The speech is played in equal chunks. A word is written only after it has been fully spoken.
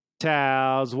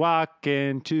Tal's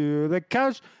walking to the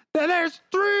couch. Then there's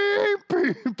 3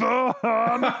 people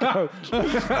on the couch.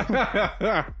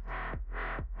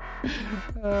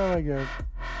 Oh my god.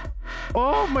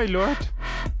 Oh my lord.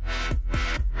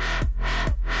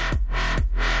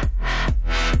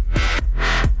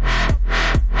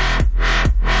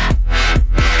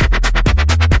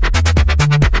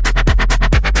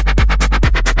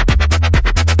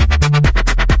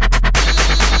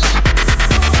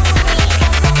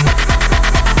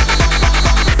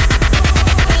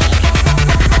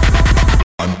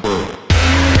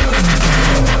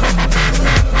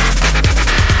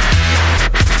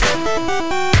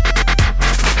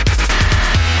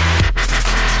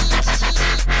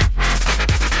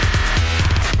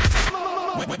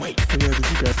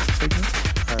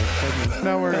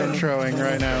 No, we're introing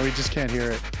right now. We just can't hear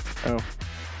it. Oh.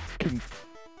 Can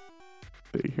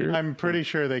they hear? I'm pretty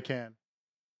sure they can.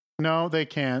 No, they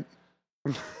can't.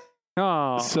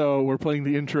 Oh. So we're playing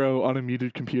the intro on a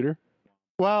muted computer?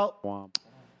 Well,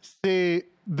 see,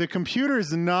 the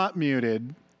computer's not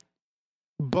muted,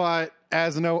 but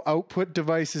as no output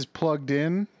device is plugged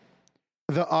in,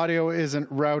 the audio isn't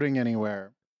routing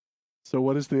anywhere. So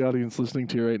what is the audience listening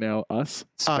to right now? Us?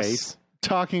 Space. Us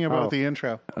talking about the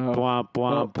intro. Well,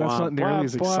 that's not nearly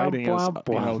as exciting as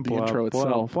the intro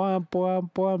itself.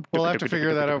 We'll have to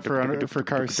figure that out for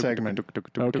Car's segment.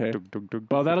 Okay.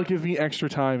 Well, that'll give me extra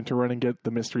time to run and get the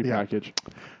mystery package.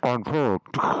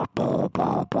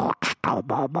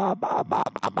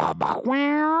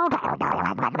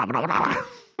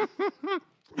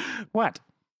 What?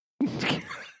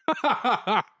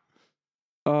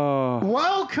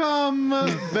 Welcome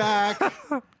back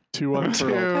To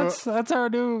Unfurled. That's our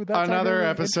new. That's another our new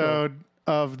episode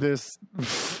of this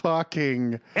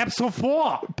fucking Episode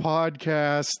 4.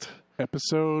 podcast.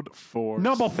 Episode 4.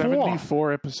 Number 4.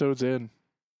 74 episodes in.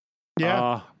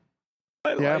 Yeah,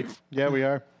 yeah, we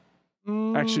are.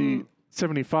 Actually,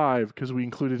 75 because we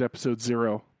included episode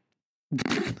 0.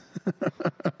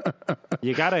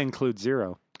 You got to include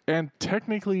 0. And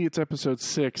technically, it's episode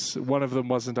 6. One of them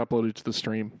wasn't uploaded to the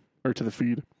stream or to the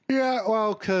feed. Yeah,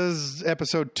 well, because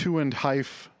episode 2 and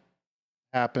Hife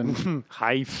happened.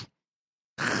 Hife.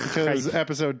 Because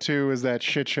episode 2 is that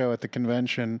shit show at the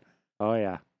convention. Oh,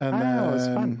 yeah. And it was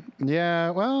fun.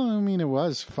 Yeah, well, I mean, it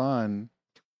was fun.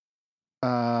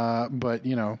 But,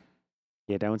 you know.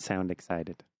 You don't sound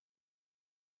excited.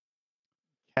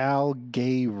 Cal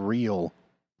Gay Real.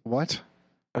 What?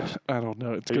 I don't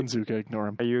know. It's Gunzuka. Ignore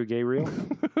him. Are you a gay real?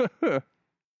 I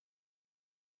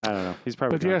don't know. He's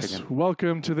probably But yes, again.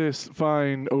 welcome to this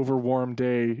fine, overwarm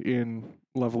day in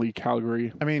lovely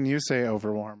Calgary. I mean, you say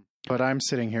overwarm, but I'm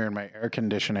sitting here in my air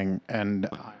conditioning, and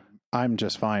I'm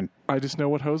just fine. I just know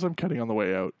what hose I'm cutting on the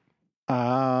way out.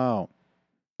 Oh.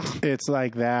 It's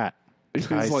like that. It is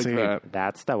I like see. that.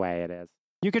 That's the way it is.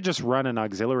 You could just run an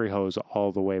auxiliary hose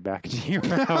all the way back to your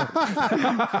house.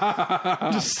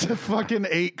 Just a fucking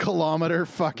 8-kilometer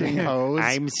fucking hose.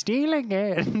 I'm stealing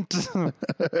it. Just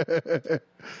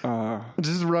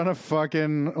run a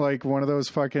fucking, like, one of those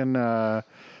fucking, oh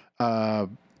my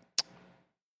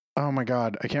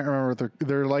God, I can't remember what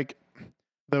they're like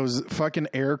those fucking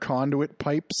air conduit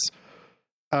pipes.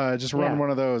 Just run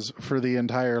one of those for the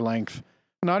entire length.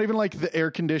 Not even like the air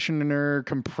conditioner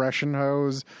compression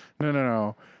hose.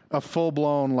 No. A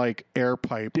full-blown, like, air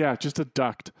pipe. Yeah, just a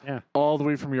duct. Yeah. All the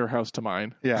way from your house to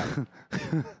mine. Yeah.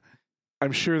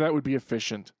 I'm sure that would be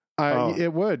efficient.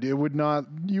 It would. It would not.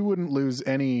 You wouldn't lose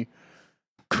any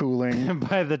cooling.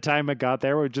 By the time it got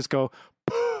there, it would just go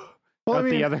Well,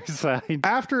 the other side.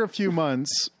 After a few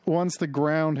months, once the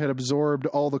ground had absorbed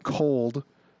all the cold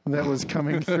that was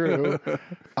coming through,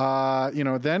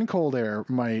 then cold air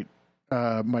might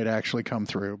actually come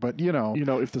through. But,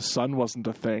 if the sun wasn't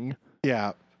a thing.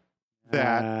 Yeah.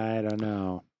 That. I don't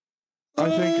know. I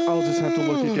think I'll just have to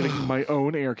look at getting my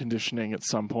own air conditioning at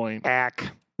some point.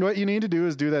 What you need to do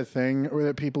is do that thing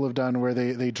that people have done where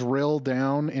they drill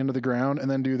down into the ground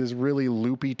and then do this really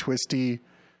loopy, twisty,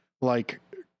 like,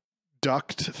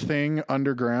 duct thing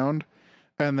underground.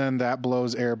 And then that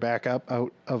blows air back up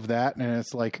out of that. And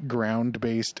it's like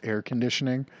ground-based air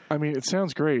conditioning. I mean, it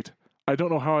sounds great. I don't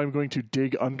know how I'm going to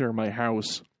dig under my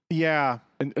house. Yeah.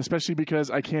 And especially because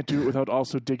I can't do it without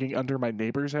also digging under my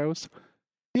neighbor's house.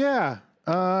 Yeah.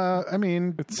 I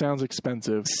mean, It sounds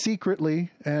expensive.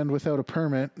 secretly and without a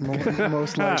permit,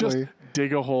 most likely. Just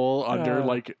dig a hole under,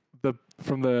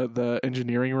 from the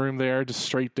engineering room there, just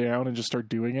straight down and just start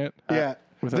doing it. Yeah.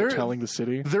 Without telling the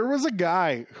city. There was a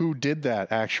guy who did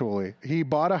that, actually. He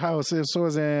bought a house. This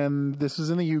was in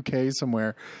the UK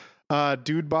somewhere.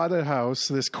 Dude bought a house,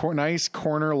 this nice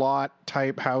corner lot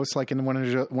type house, like in one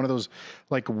of those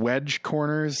like wedge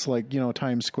corners, like,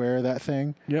 Times Square, that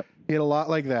thing. Yep. He had a lot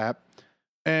like that.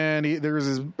 And there was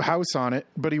his house on it,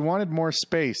 but he wanted more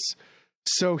space.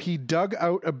 So he dug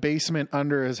out a basement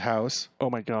under his house. Oh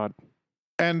my God.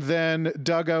 And then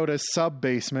dug out a sub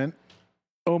basement.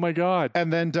 Oh my God.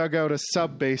 And then dug out a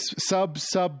sub basement.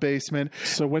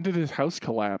 So when did his house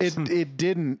collapse? It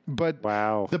didn't. But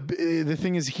Wow. the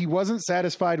thing is, he wasn't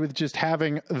satisfied with just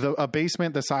having a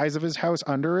basement the size of his house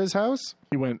under his house.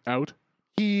 He went out.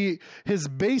 His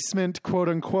basement, quote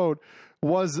unquote,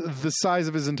 was the size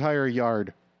of his entire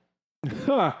yard.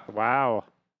 Huh. Wow.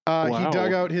 He Wow.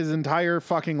 dug out his entire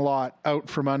fucking lot out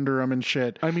from under him and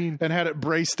shit. I mean, and had it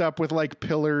braced up with like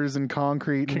pillars and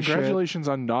concrete and shit. congratulations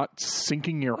on not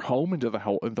sinking your home into the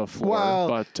floor. Well,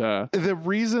 but the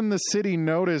reason the city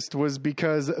noticed was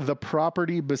because the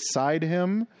property beside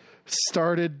him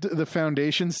the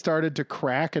foundation started to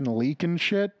crack and leak and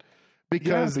shit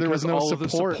because there was no all support. of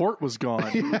the support was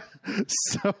gone. Yeah.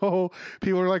 So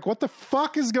people were like, what the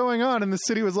fuck is going on? And the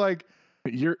city was like,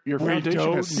 Your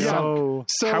foundation has sunk. No.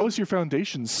 so How is your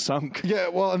foundation sunk? yeah,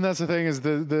 well, and that's the thing is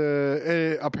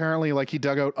apparently like he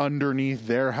dug out underneath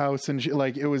their house and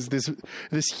like it was this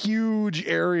huge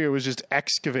area was just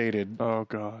excavated. Oh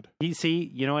God.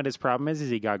 You know what his problem is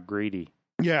he got greedy.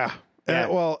 Yeah. Yeah.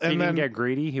 If he didn't get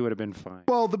greedy, he would have been fine.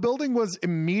 well, the building was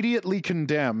immediately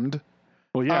condemned.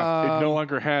 Well, yeah, it no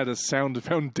longer had a sound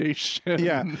foundation.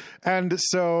 Yeah. And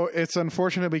so it's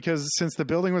unfortunate because since the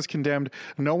building was condemned,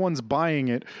 no one's buying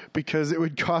it because it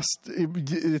would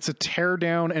it's a tear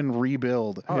down and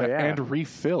rebuild. Oh, yeah. And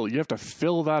refill. You have to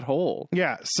fill that hole.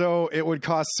 Yeah. So it would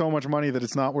cost so much money that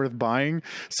it's not worth buying.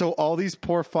 So all these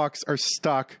poor fucks are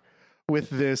stuck with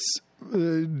this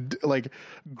like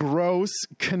gross,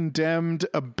 condemned,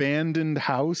 abandoned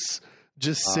house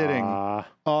just sitting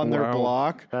on their Wow.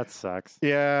 block. That sucks.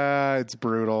 Yeah, it's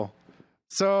brutal.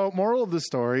 So, moral of the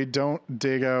story: don't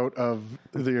dig your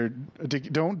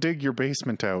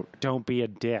basement out. Don't be a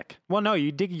dick. Well, no,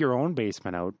 you dig your own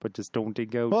basement out, but just don't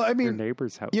dig out Well, I mean, your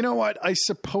neighbor's house. You know what? I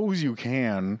suppose you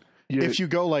can if you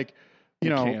go like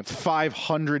you can't.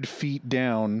 500 feet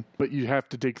down. But you have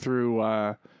to dig through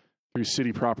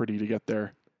city property to get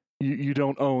there. You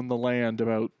don't own the land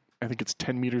about, I think it's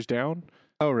 10 meters down.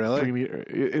 Oh, really? 3 meter.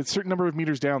 It's a certain number of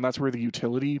meters down. That's where the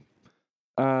utility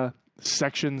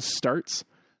section starts,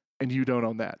 and you don't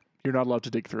own that. You're not allowed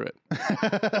to dig through it.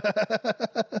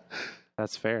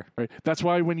 That's fair. Right. That's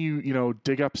why when you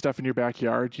dig up stuff in your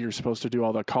backyard, you're supposed to do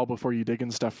all the call before you dig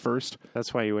and stuff first.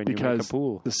 That's why you make a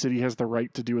pool. The city has the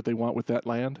right to do what they want with that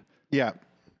land. Yeah.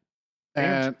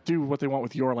 And do what they want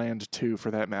with your land too,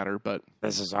 for that matter. But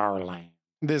This is our land.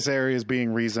 This area is being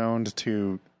rezoned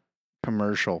to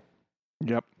commercial.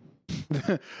 yep.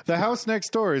 The house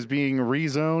next door is being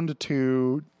rezoned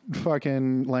to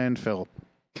fucking landfill.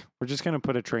 We're just going to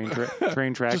put a train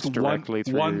tracks Just directly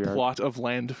through one your yard. plot of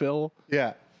landfill.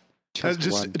 Yeah. One.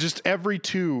 Just every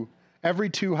two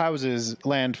houses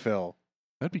landfill.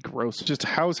 That'd be gross. Just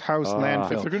house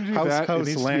landfill. If they're going to do house, that, house, it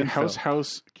needs to be landfill.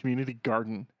 house community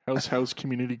garden. House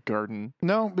community garden.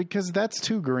 No, because that's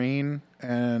too green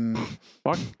and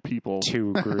Fuck people.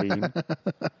 Too green.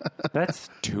 That's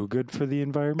too good for the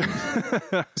environment.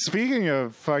 speaking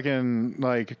of fucking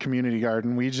like community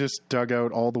garden, we just dug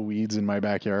out all the weeds in my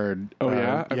backyard. Oh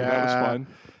yeah? I mean, that was fun.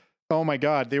 Oh my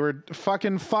god, they were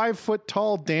fucking 5 foot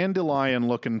tall dandelion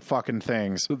looking fucking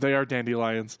things. They are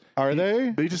dandelions. Are they?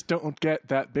 They just don't get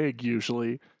that big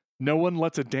usually. No one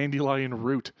lets a dandelion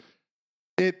root.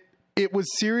 It was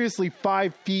seriously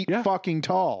 5 feet Yeah. fucking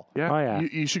tall. Yeah. Oh, yeah.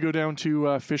 You should go down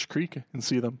to Fish Creek and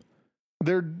see them.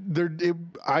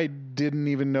 I didn't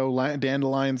even know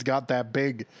dandelions got that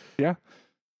big. Yeah.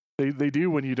 They do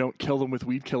when you don't kill them with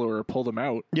weed killer or pull them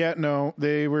out. Yeah, no,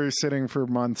 they were sitting for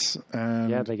months. And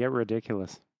Yeah, they get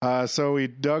ridiculous. so we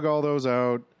dug all those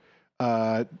out,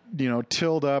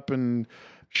 tilled up and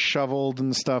shoveled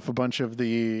and stuff a bunch of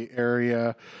the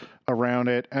area around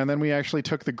it. And then we actually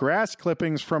took the grass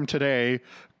clippings from today,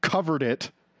 covered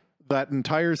it, that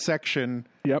entire section,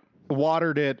 Yep.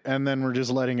 watered it, and then we're just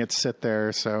letting it sit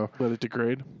there. So Let it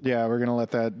degrade. yeah, we're going to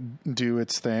let that do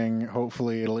its thing.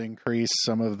 Hopefully it'll increase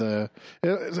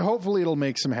hopefully it'll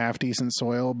make some half decent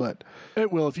soil, but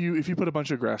It will. If you put a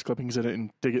bunch of grass clippings in it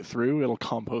and dig it through, it'll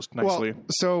compost nicely. well,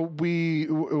 so we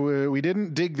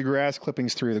didn't dig the grass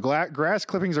clippings through. The grass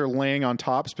clippings are laying on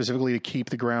top specifically to keep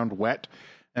the ground wet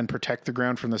and protect the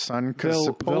ground from the sun. Because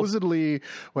supposedly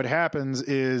what happens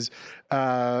is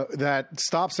that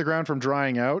stops the ground from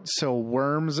drying out. So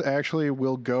worms actually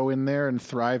will go in there and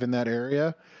thrive in that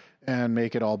area and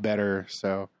make it all better.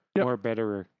 So Or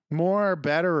betterer. More,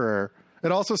 betterer.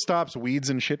 It also stops weeds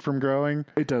and shit from growing.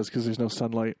 It does because there's no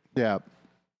sunlight. Yeah.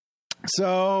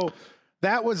 So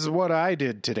that was what I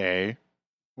did today,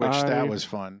 which that was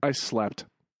fun. I slept.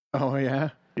 Oh, yeah?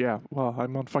 Yeah, well,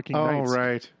 I'm on fucking Oh, nights.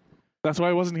 right. That's why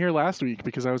I wasn't here last week,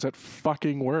 because I was at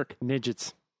fucking work.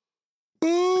 Midgets.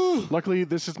 Luckily,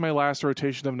 this is my last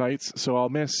rotation of nights, so I'll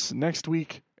miss next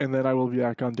week, and then I will be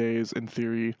back on days in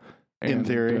theory. In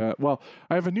theory. Well,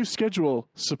 I have a new schedule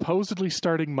supposedly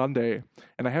starting Monday,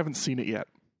 and I haven't seen it yet.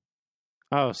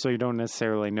 Oh, so you don't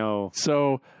necessarily know.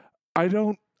 So I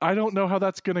don't know how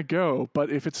that's going to go,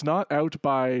 but if it's not out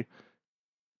by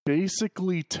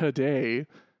basically today,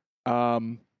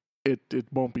 it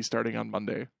won't be starting on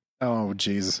Monday. Oh,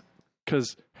 jeez.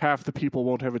 Because half the people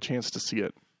won't have a chance to see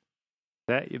it.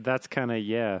 That's kind of,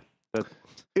 yeah.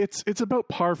 It's about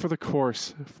par for the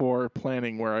course for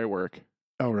planning where I work.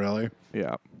 Oh, really?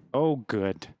 Yeah. Oh,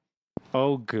 good.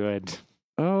 Oh, good.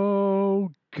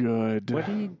 Oh, good. What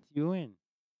are you doing?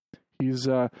 He's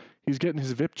getting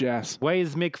his VIP jazz. Why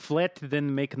is make flat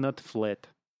then make not flat?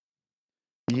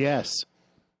 Yes.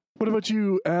 What about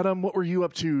you, Adam? What were you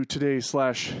up to today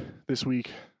 / this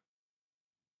week?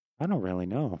 I don't really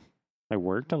know. I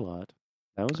worked a lot.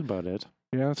 That was about it.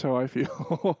 Yeah, that's how I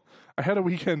feel. I had a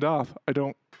weekend off. I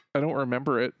don't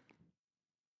remember it.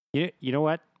 You know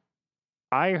what?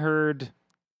 I heard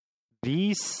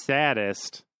the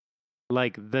saddest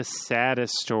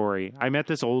story. I met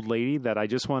this old lady that I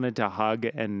just wanted to hug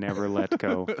and never let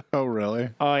go. Oh, really?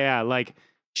 Oh, yeah. Like,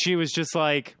 she was just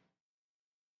like,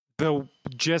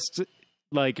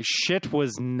 shit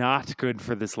was not good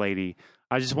for this lady.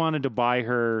 I just wanted to buy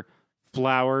her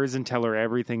flowers and tell her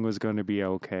everything was going to be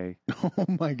okay. Oh,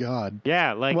 my God.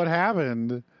 Yeah. Like, what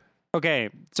happened? Okay.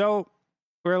 So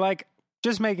we're like, I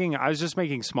was just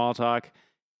making small talk,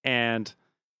 and,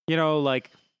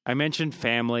 I mentioned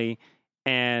family,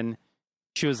 and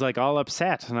she was like all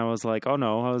upset, and I was like, oh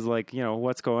no. I was like,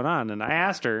 what's going on? And I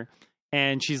asked her,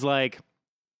 and she's like,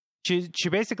 she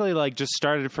basically like just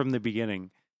started from the beginning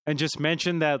and just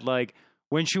mentioned that like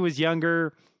when she was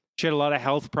younger, she had a lot of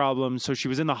health problems. So she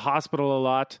was in the hospital a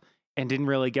lot and didn't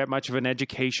really get much of an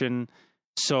education.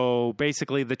 So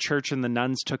basically the church and the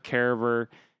nuns took care of her.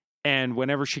 And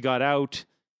whenever she got out,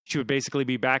 she would basically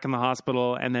be back in the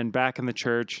hospital and then back in the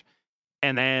church.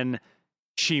 And then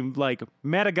she like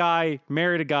met a guy,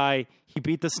 married a guy. He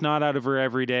beat the snot out of her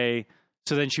every day.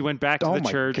 So then she went back to the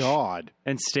church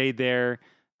and stayed there.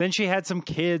 Then she had some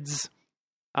kids.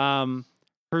 Her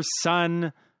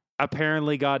son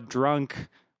apparently got drunk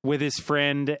with his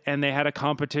friend, and they had a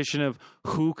competition of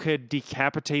who could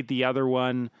decapitate the other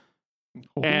one.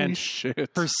 Holy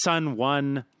shit. Her son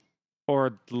won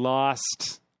or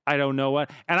lost. I don't know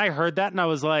what. And I heard that, and I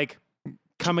was like,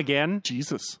 come again?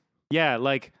 Jesus. Yeah,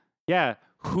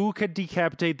 who could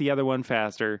decapitate the other one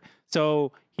faster?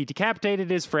 So he decapitated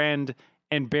his friend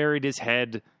and buried his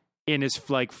head in his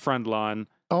front lawn.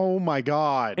 Oh my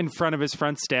God. In front of his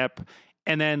front step.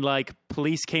 And then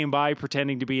police came by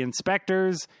pretending to be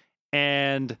inspectors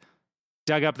and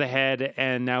dug up the head,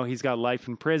 and now he's got life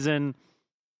in prison.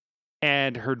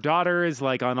 And her daughter is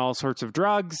on all sorts of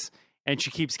drugs, and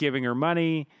she keeps giving her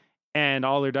money, and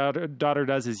all her daughter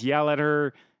does is yell at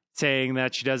her, saying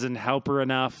that she doesn't help her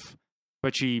enough,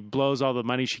 but she blows all the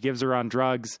money she gives her on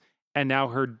drugs. And now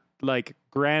her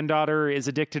granddaughter is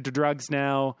addicted to drugs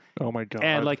now. Oh my God.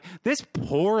 And this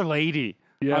poor lady.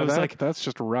 Yeah, I was that's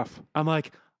just rough. I'm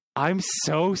like, I'm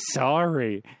so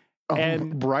sorry.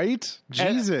 And right?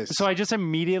 Jesus. So I just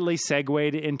immediately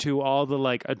segued into all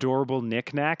the adorable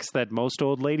knickknacks that most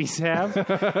old ladies have.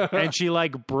 And she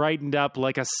brightened up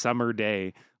like a summer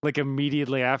day.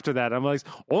 Immediately after that, I'm like,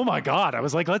 oh my God. I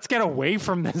was like, let's get away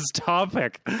from this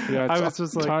topic. Yeah, I was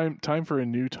just time for a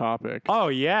new topic. Oh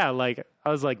yeah. I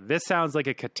was like, this sounds like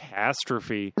a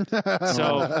catastrophe.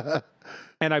 So,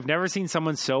 and I've never seen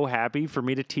someone so happy for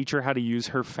me to teach her how to use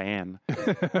her fan.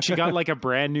 She got a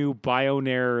brand new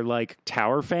Bionaire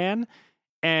tower fan,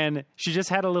 and she just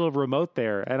had a little remote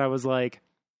there. And I was like,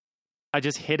 I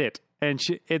just hit it, and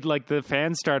the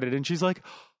fan started, and she's like,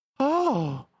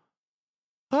 oh.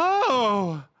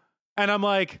 And I'm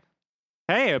like,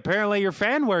 hey, apparently your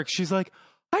fan works. She's like,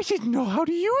 I didn't know how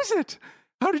to use it.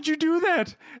 How did you do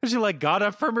that? And she got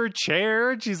up from her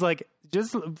chair, and she's like,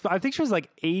 I think she was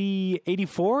 80,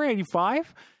 84,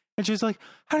 85. And she's like,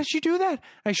 how did she do that?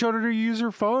 I showed her to use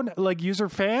her phone, use her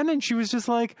fan. And she was just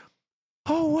like,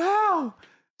 oh, wow,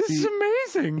 this is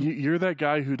amazing. You're that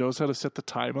guy who knows how to set the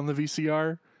time on the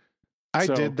VCR. I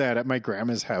did that at my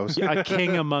grandma's house. A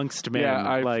king amongst men.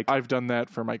 Yeah, I've done that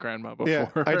for my grandma before. Yeah,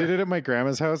 I did it at my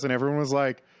grandma's house, and everyone was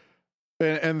like,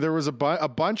 And there was a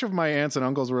bunch of my aunts and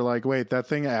uncles were like, "Wait, that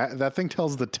thing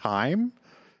tells the time."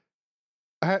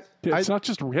 It's not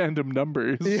just random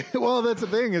numbers. Well, that's the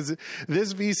thing is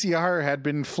this VCR had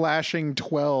been flashing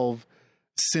 12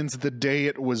 since the day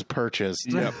it was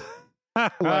purchased. Yep.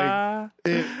 Like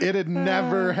it had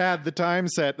never had the time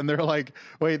set, and they're like,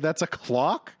 "Wait, that's a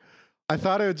clock?" I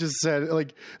thought it just said,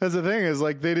 like, that's the thing is,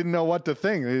 like, they didn't know what to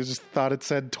think. They just thought it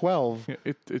said 12.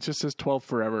 It just says 12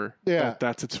 forever. Yeah.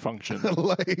 That's its function.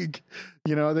 Like,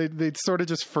 you know, they sort of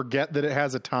just forget that it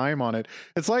has a time on it.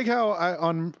 It's like how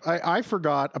I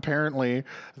forgot, apparently,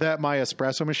 that my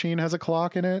espresso machine has a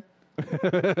clock in it.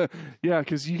 Yeah,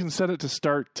 because you can set it to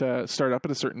start up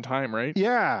at a certain time, right?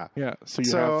 Yeah. Yeah, so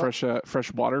you have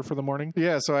fresh water for the morning.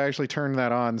 Yeah, so I actually turned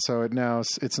that on, so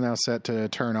it's now set to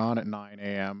turn on at 9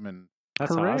 a.m. and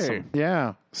That's Hooray. awesome.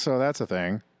 yeah, so that's a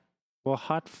thing. Well,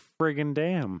 hot friggin'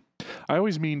 damn. I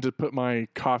always mean to put my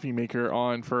coffee maker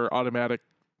on for automatic,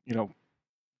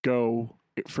 go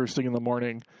first thing in the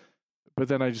morning, but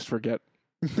then I just forget.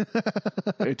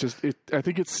 I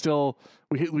think it's still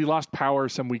we lost power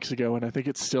some weeks ago, and I think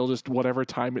it's still just whatever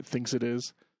time it thinks it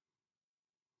is.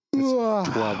 It's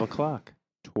 12 o'clock.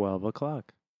 12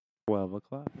 o'clock. 12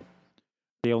 o'clock.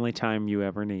 The only time you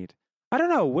ever need. I don't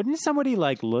know. Wouldn't somebody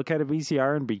look at a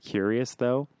VCR and be curious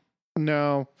though?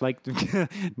 No.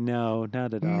 No,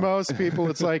 not at all. Most people,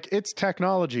 it's like, it's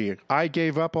technology. I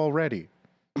gave up already.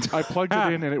 I plugged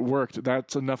it in and it worked.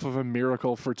 That's enough of a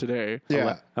miracle for today.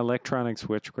 Yeah. Electronic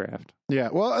witchcraft. Yeah.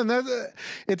 Well, and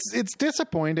it's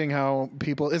disappointing how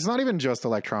people, it's not even just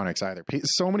electronics either.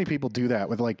 So many people do that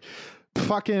with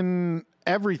fucking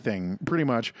everything, pretty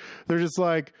much. They're just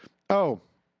like, oh,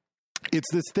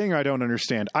 it's this thing I don't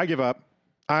understand. I give up.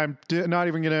 I'm not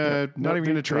even gonna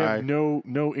try. They have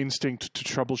no instinct to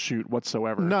troubleshoot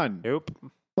whatsoever. None. Nope.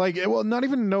 Not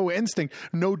even no instinct,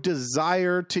 no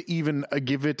desire to even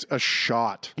give it a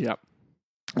shot. Yep.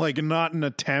 Not an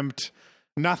attempt.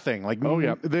 Nothing.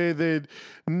 Yep. In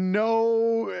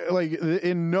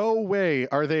no way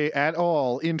are they at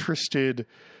all interested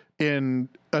in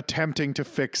attempting to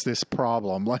fix this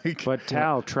problem. But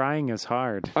Tal, trying is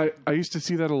hard. I used to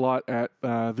see that a lot at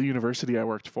the university I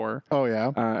worked for. Oh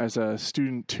yeah. As a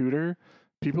student tutor,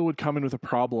 people would come in with a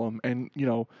problem, and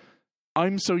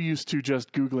I'm so used to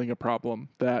just Googling a problem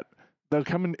that they'll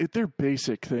come in. They're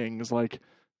basic things like,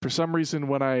 for some reason,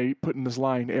 when I put in this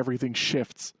line, everything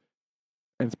shifts,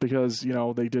 and it's because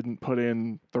they didn't put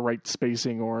in the right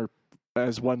spacing, or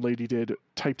as one lady did,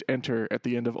 typed enter at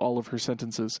the end of all of her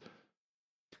sentences.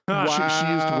 Wow. She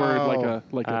used Word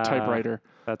like a typewriter.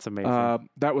 That's amazing.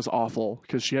 That was awful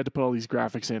because she had to put all these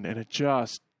graphics in, and it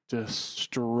just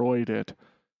destroyed it.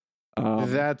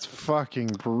 That's fucking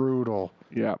brutal.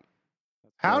 Yeah.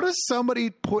 How does somebody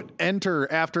put enter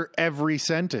after every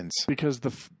sentence? Because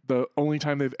the only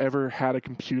time they've ever had a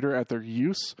computer at their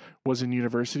use was in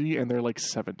university, and they're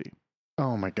 70.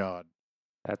 Oh my God.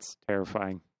 That's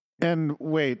terrifying. And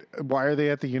wait, why are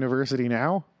they at the university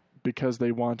now? Because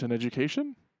they want an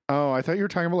education? Oh, I thought you were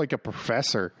talking about a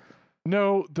professor.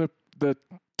 No, the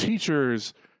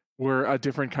teachers were a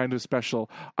different kind of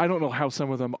special. I don't know how some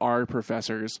of them are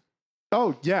professors.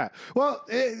 Oh, yeah. Well,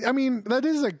 that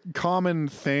is a common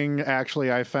thing, actually,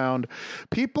 I found.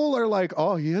 People are like,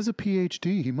 oh, he has a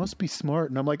PhD. He must be smart.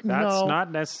 And I'm like, no. That's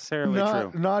not necessarily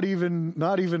true. Not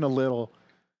even a little.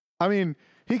 I mean,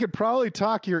 he could probably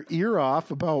talk your ear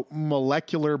off about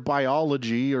molecular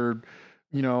biology or,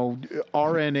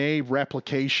 RNA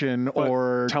replication, but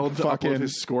or tell him to upload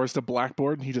his scores to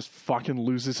Blackboard and he just fucking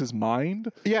loses his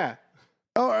mind. Yeah.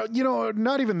 Oh,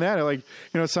 not even that.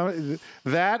 Some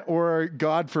that, or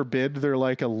God forbid, they're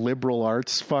a liberal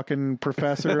arts fucking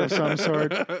professor of some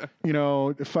sort.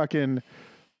 Fucking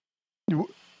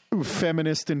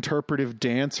feminist interpretive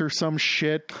dance or some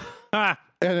shit. And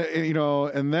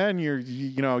and then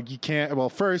you can't. Well,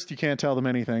 first you can't tell them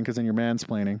anything because then you're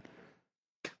mansplaining.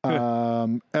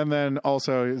 And then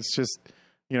also it's just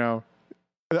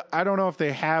I don't know if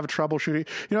they have troubleshooting.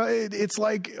 It's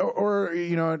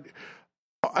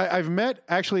I've met,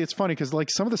 actually, it's funny because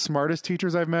some of the smartest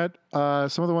teachers I've met,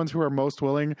 some of the ones who are most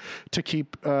willing to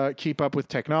keep up with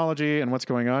technology and what's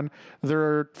going on,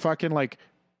 they're fucking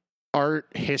art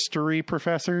history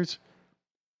professors.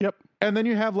 Yep. And then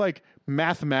you have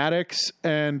mathematics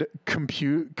and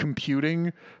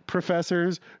computing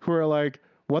professors who are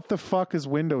what the fuck is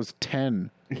Windows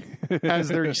 10? As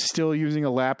they're still using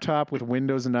a laptop with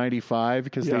Windows 95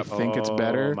 because they think it's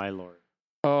better. Oh, my Lord.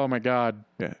 Oh my God.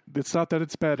 Yeah. It's not that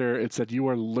it's better. It's that you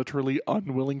are literally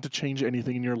unwilling to change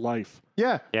anything in your life.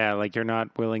 Yeah. Yeah, you're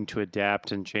not willing to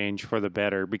adapt and change for the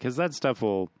better because that stuff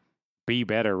will be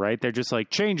better, right? They're just like,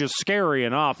 change is scary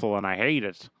and awful and I hate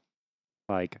it.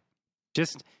 Like,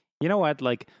 just, you know what?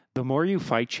 Like, the more you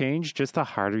fight change, just the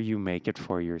harder you make it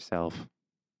for yourself.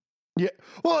 Yeah,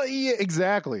 well, yeah,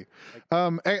 exactly.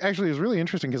 Actually, it was really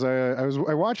interesting because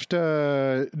I watched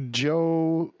the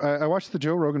Joe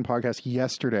Rogan podcast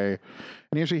yesterday,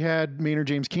 and he actually had Maynard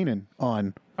James Keenan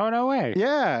on. Oh, no way.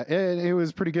 Yeah, it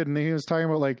was pretty good, and he was talking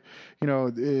about, like, you know,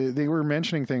 they were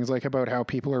mentioning things like about how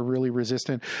people are really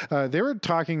resistant. They were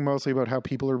talking mostly about how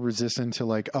people are resistant to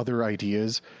like other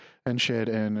ideas and shit,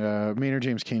 and Maynard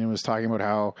James Keenan was talking about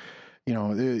how, you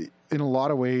know, in a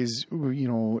lot of ways, you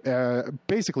know,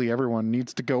 basically everyone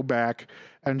needs to go back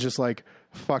and just like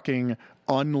fucking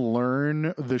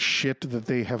unlearn the shit that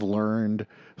they have learned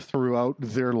throughout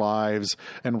their lives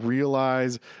and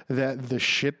realize that the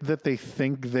shit that they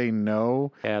think they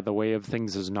know, the way of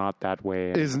things is not that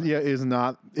way. it's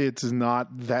not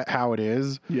that how it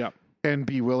is. Yeah. And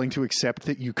be willing to accept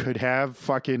that you could have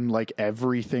fucking like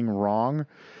everything wrong.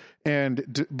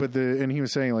 And he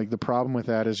was saying like the problem with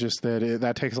that is just that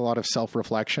that takes a lot of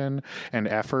self-reflection and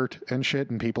effort and shit,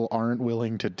 and people aren't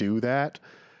willing to do that,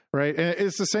 right? And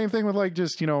it's the same thing with like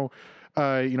just you know,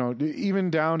 even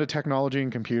down to technology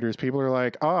and computers. People are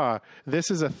like,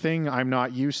 this is a thing I'm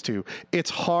not used to.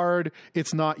 It's hard.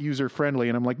 It's not user friendly,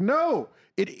 and I'm like, no.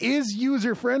 It is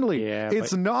user friendly. Yeah,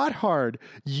 it's not hard.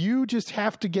 You just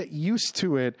have to get used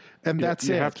to it, and that's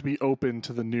it. You have to be open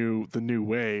to the new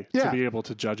way to be able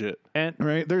to judge it. And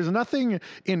right, there's nothing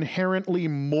inherently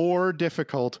more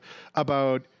difficult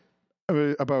about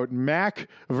Mac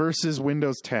versus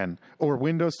Windows 10, or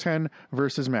Windows 10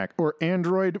 versus Mac, or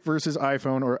Android versus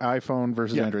iPhone, or iPhone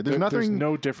versus Android. There's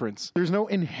no difference. There's no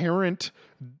inherent,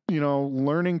 you know,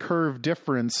 learning curve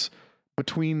difference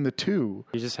between the two.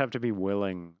 You just have to be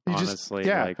willing, honestly.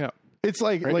 It's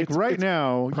like right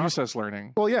now process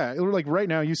learning. Well, yeah, like right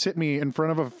now you sit me in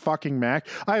front of a fucking Mac.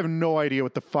 I have no idea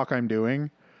what the fuck I'm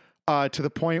doing. To the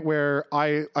point where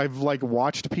I've like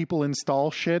watched people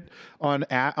install shit on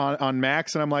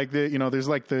Macs, and I'm like, there's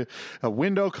like a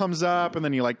window comes up, and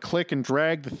then you like click and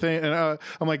drag the thing, and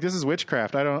I'm like, this is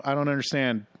witchcraft. I don't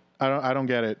understand. I don't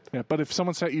get it. Yeah, but if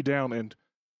someone sat you down and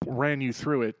ran you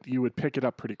through it, you would pick it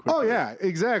up pretty quickly. Oh yeah,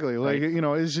 exactly. Like, you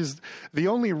know, it's just the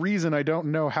only reason I don't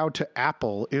know how to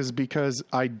Apple is because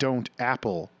I don't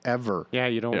Apple ever. Yeah,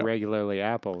 you don't regularly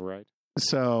Apple, right?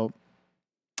 So,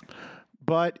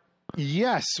 but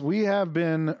yes, we have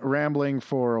been rambling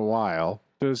for a while.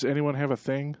 Does anyone have a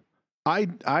thing? I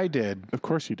did. Of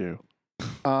course you do.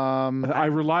 I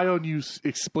rely on you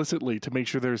explicitly to make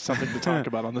sure there's something to talk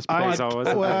about on this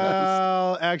podcast.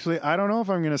 Well, actually, I don't know if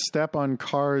I'm going to step on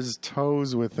Carr's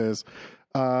toes with this.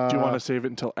 Do you want to save it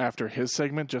until after his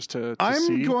segment just to I'm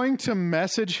see? going to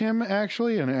message him,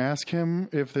 actually, and ask him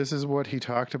if this is what he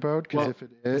talked about. Well, if it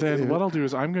is, then what I'll do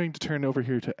is I'm going to turn over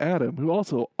here to Adam, who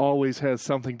also always has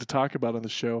something to talk about on the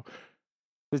show.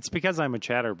 It's because I'm a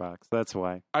chatterbox. That's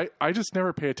why. I just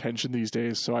never pay attention these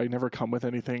days, so I never come with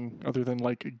anything other than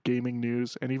like gaming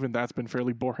news, and even that's been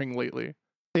fairly boring lately.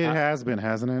 It has been,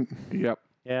 hasn't it? Yep.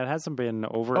 Yeah, it hasn't been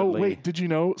overtly. Oh, wait. Did you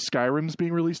know Skyrim's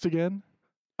being released again?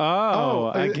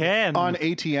 Oh, again. On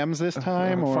ATMs this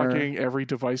time? Or fucking every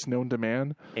device known to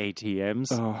man? ATMs?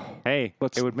 Oh, hey,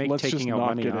 it would make taking out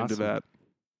money awesome. Let's just not get into that,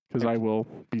 because I will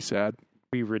be sad.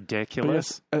 Be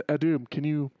ridiculous. Yes, Adoob, can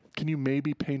you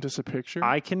maybe paint us a picture?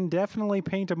 I can definitely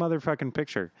paint a motherfucking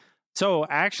picture. So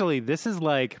actually, this is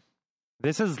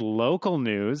local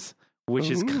news, which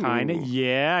is kind of,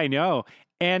 I know.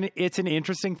 And it's an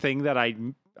interesting thing that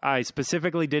I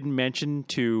specifically didn't mention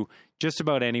to just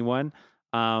about anyone,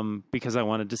 because I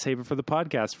wanted to save it for the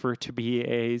podcast for it to be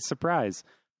a surprise.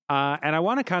 And I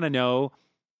want to kind of know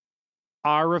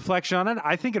our reflection on it.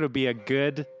 I think it would be a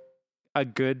good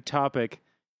topic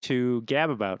to gab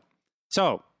about.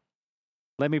 So,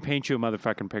 let me paint you a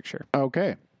motherfucking picture.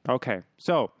 Okay.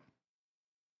 So,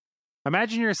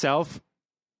 imagine yourself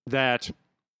that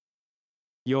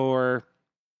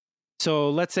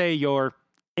let's say you're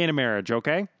in a marriage,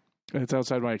 okay? It's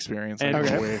outside my experience.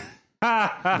 Okay.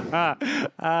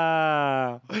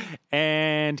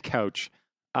 And couch.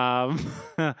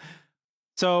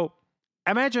 So,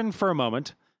 imagine for a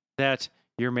moment that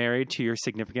you're married to your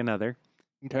significant other.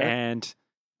 Okay. And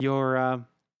you're,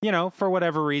 for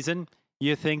whatever reason,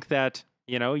 you think that,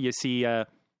 you see a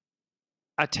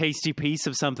tasty piece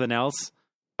of something else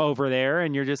over there,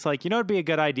 and you're just like, it'd be a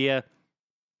good idea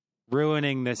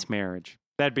ruining this marriage.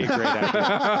 That'd be a great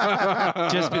idea.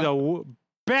 Just be the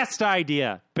best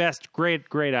idea.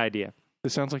 Great idea.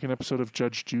 This sounds like an episode of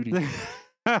Judge Judy.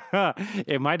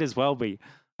 It might as well be.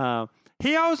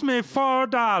 he owes me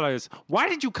 $4. Why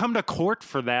did you come to court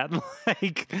for that?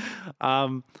 Like,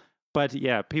 but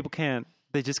yeah, people can't.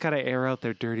 They just got to air out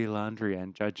their dirty laundry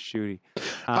on Judge Judy.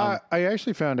 I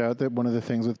actually found out that one of the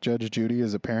things with Judge Judy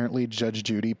is apparently Judge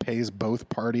Judy pays both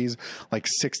parties like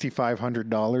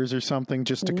 $6,500 or something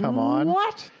just to come on.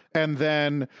 What? And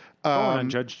then on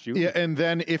Judge Judy. Yeah, and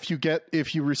then if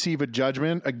you receive a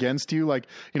judgment against you, like,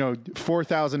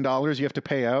 $4,000 you have to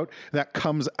pay out, that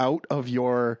comes out of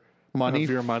your money,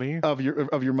 of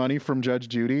your money from Judge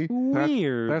Judy.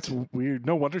 Weird. That's weird.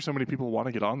 No wonder so many people want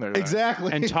to get on there.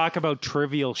 Exactly. And talk about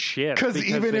trivial shit. Because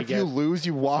even if you lose,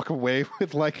 you walk away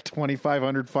with like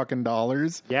 $2,500 fucking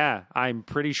dollars. Yeah, I'm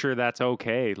pretty sure that's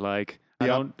okay. Like,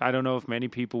 Yep. I don't know if many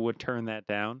people would turn that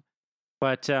down.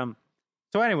 But so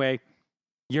anyway,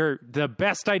 the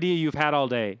best idea you've had all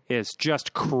day is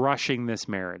just crushing this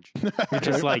marriage. You're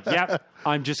just like, yep,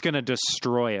 I'm just going to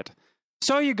destroy it.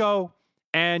 So you go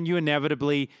and you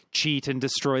inevitably cheat and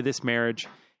destroy this marriage.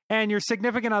 And your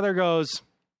significant other goes,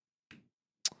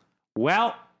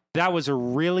 well, that was a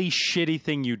really shitty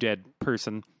thing you did,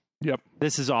 person. Yep.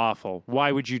 This is awful.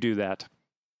 Why would you do that?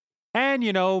 And,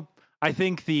 I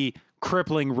think the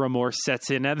crippling remorse sets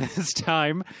in at this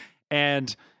time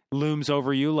and looms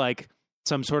over you like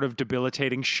some sort of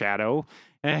debilitating shadow.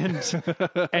 And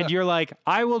you're like,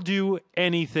 I will do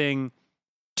anything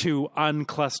to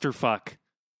unclusterfuck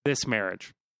this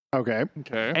marriage. Okay.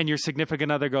 And your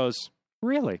significant other goes,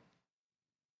 really?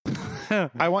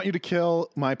 I want you to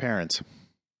kill my parents.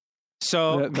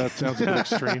 So that sounds a bit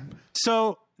extreme.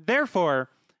 So therefore,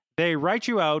 they write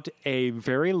you out a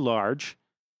very large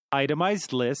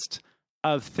itemized list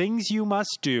of things you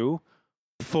must do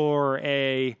for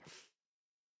a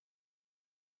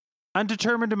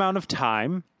undetermined amount of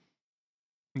time.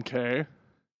 Okay.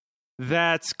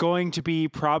 That's going to be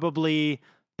probably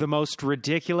the most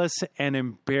ridiculous and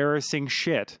embarrassing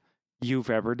shit you've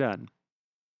ever done.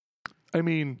 I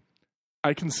mean,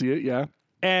 I can see it, yeah.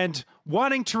 And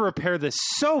wanting to repair this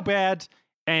so bad,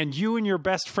 and you and your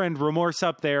best friend Remorse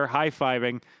up there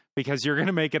high-fiving because you're going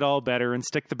to make it all better and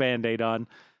stick the Band-Aid on,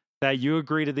 that you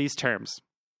agree to these terms.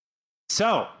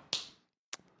 So,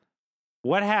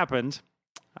 what happened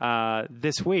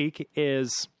this week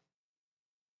is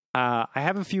I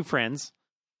have a few friends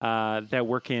that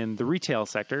work in the retail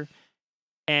sector,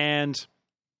 and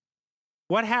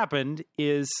what happened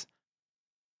is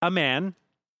a man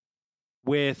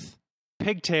with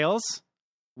pigtails,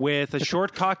 with a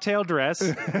short cocktail dress,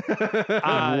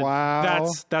 Wow.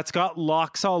 that's got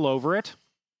locks all over it.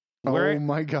 Oh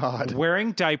my God.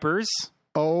 Wearing diapers.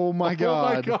 Oh my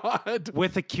God. Oh my God.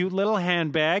 With a cute little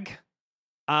handbag.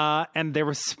 And there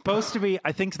was supposed to be,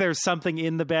 I think there's something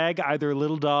in the bag, either a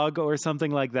little dog or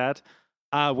something like that.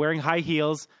 Wearing high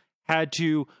heels, had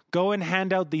to go and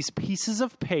hand out these pieces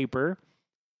of paper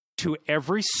to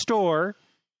every store,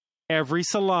 every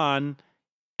salon,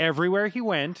 everywhere he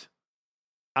went.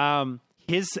 And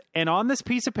on this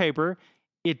piece of paper,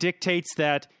 it dictates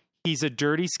that he's a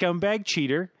dirty scumbag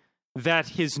cheater, that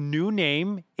his new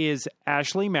name is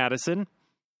Ashley Madison.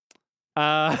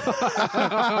 And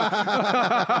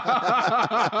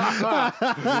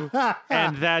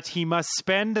that he must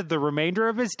spend the remainder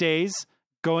of his days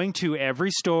going to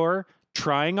every store,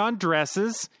 trying on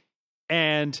dresses,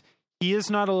 and he is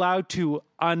not allowed to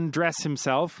undress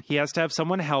himself. He has to have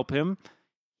someone help him.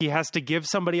 He has to give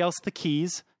somebody else the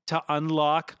keys to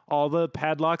unlock all the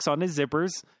padlocks on his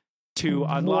zippers, to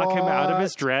unlock him out of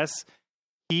his dress.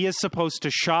 He is supposed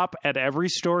to shop at every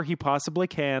store he possibly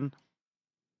can.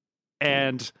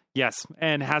 And yes,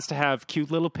 and has to have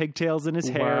cute little pigtails in his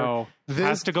hair. Wow.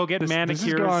 Has to go get manicures.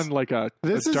 This has gone like a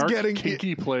dark, getting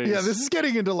kinky place. Yeah, this is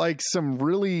getting into like some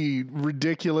really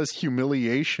ridiculous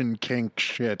humiliation kink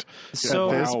shit So-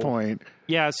 at this Wow. point.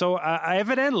 Yeah, so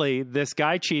evidently this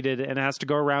guy cheated and has to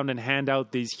go around and hand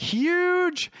out these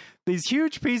huge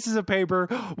pieces of paper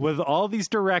with all these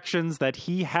directions that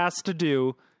he has to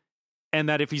do, and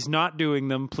that if he's not doing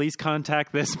them, please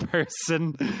contact this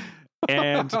person.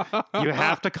 And you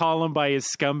have to call him by his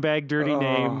scumbag dirty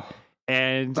name.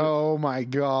 And Oh my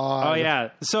God.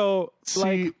 yeah, so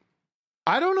See,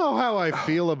 I don't know how I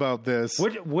feel about this.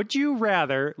 would you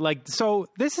rather so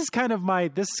this is kind of my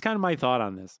thought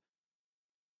on this.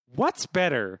 What's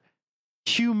better,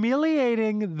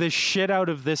 humiliating the shit out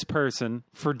of this person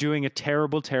for doing a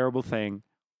terrible, terrible thing,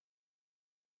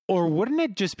 or wouldn't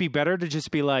it just be better to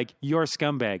just be like, you're a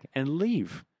scumbag and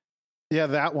leave? Yeah,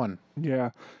 that one. Yeah.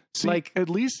 See, at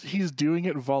least he's doing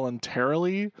it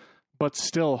voluntarily, but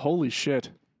still, holy shit.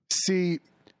 See,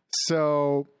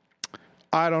 so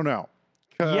I don't know.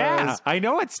 Yeah, I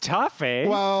know it's tough, eh?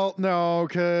 Well, no,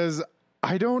 because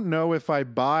I don't know if I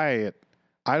buy it.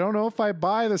 I don't know if I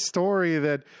buy the story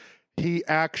that he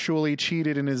actually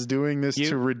cheated and is doing this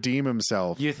to redeem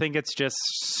himself. You think it's just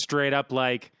straight up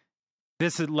like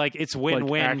this is like it's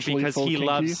win-win actually because full he kinky?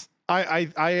 loves.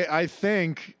 I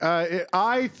think that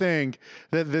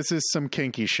this is some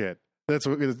kinky shit. That's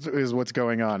what is what's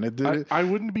going on. I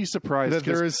wouldn't be surprised That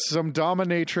there is some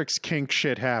dominatrix kink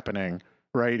shit happening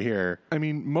right here. I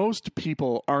mean, most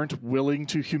people aren't willing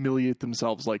to humiliate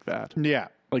themselves like that. Yeah.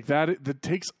 Like that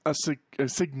takes a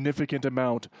significant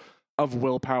amount of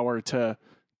willpower to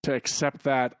accept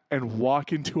that and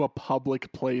walk into a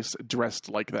public place dressed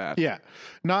like that. Yeah.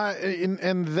 Not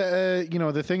and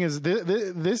the thing is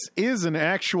this is an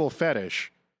actual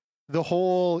fetish. The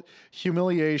whole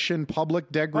humiliation,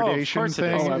 public degradation course it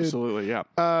thing. is. Oh, absolutely, yeah.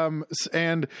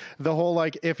 And the whole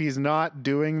like, if he's not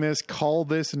doing this, call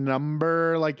this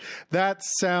number. Like that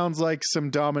sounds like some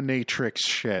dominatrix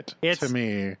shit to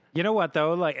me. You know what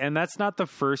though? Like, and that's not the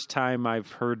first time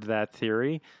I've heard that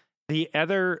theory. The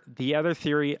other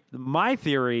theory, my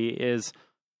theory is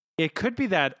it could be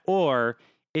that, or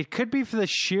it could be for the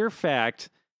sheer fact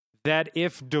that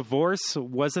if divorce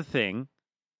was a thing,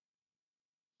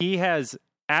 he has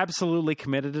absolutely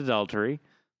committed adultery.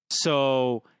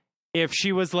 So if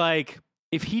she was like,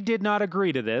 if he did not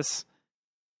agree to this,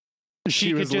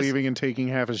 she was leaving and taking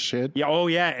half his shit. Yeah. Oh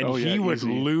yeah. And he would easy.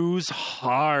 lose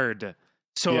hard.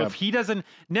 So if he doesn't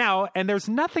now, and there's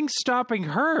nothing stopping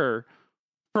her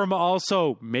from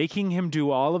also making him do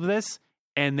all of this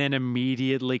and then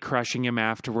immediately crushing him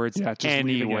afterwards. Yeah, just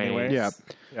leaving anyway.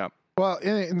 Yeah. Well,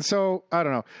 and so I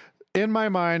don't know. In my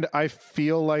mind, I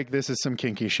feel like this is some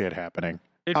kinky shit happening.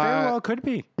 It very well could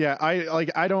be. Yeah,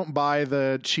 I don't buy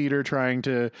the cheater trying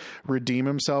to redeem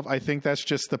himself. I think that's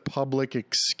just the public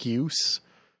excuse,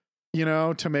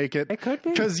 to make it. It could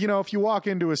be. Because, if you walk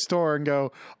into a store and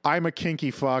go, I'm a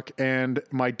kinky fuck and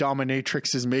my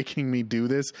dominatrix is making me do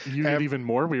this. You get even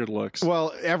more weird looks.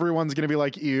 Well, everyone's going to be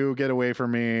like, you get away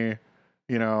from me.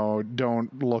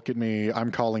 Don't look at me.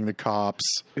 I'm calling the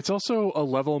cops. It's also a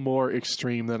level more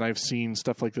extreme than I've seen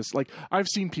stuff like this. Like, I've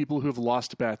seen people who have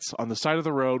lost bets on the side of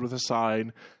the road with a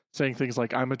sign saying things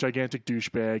like, I'm a gigantic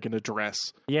douchebag in a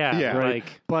dress. Yeah. Right?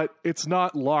 But it's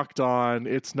not locked on.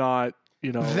 It's not,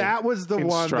 That was the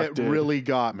one that really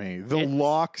got me.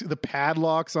 The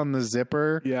padlocks on the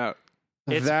zipper. Yeah.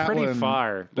 It's that pretty one,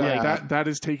 far. That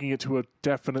is taking it to a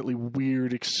definitely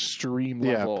weird, extreme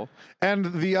level. And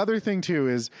the other thing too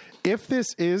is, if this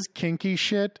is kinky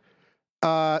shit,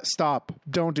 stop.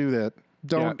 Don't do that.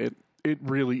 Don't. Yeah, it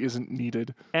really isn't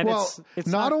needed. And it's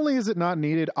not only is it not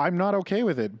needed, I'm not okay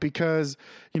with it because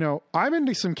I'm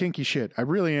into some kinky shit. I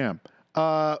really am.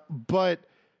 But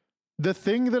the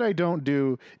thing that I don't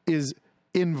do is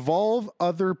involve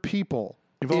other people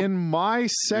in my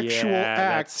sexual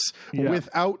acts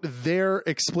without their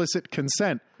explicit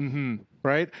consent. Mm-hmm.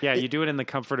 Right? Yeah, you do it in the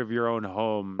comfort of your own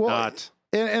home, not...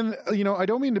 And I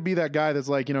don't mean to be that guy that's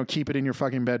like, keep it in your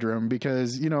fucking bedroom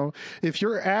because, if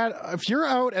you're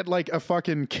out at like a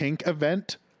fucking kink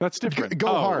event, that's different.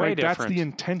 Go hard. Right, that's the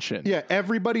intention. Yeah,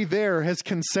 everybody there has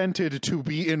consented to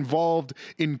be involved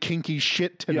in kinky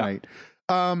shit tonight.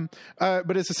 Yeah.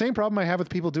 But it's the same problem I have with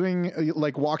people doing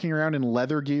like walking around in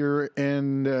leather gear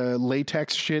and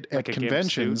latex shit at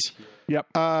conventions. Yep.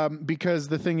 Because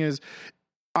the thing is,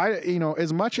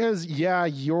 as much as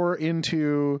you're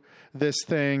into this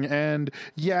thing, and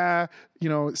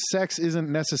sex isn't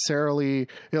necessarily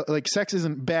like sex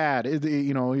isn't bad.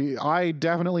 I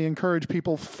definitely encourage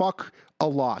people fuck a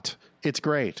lot. It's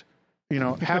great.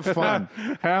 Have fun,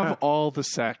 have all the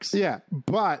sex. Yeah,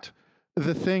 but.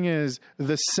 The thing is,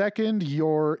 the second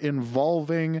you're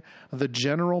involving the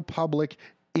general public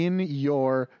in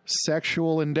your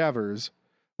sexual endeavors,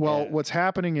 what's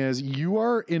happening is you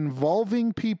are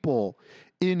involving people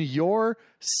in your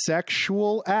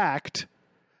sexual act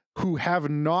who have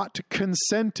not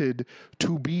consented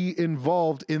to be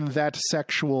involved in that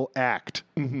sexual act.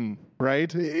 Mm-hmm.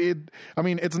 Right?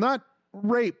 It's not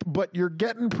rape, but you're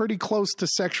getting pretty close to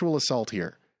sexual assault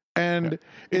here. And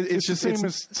it's the same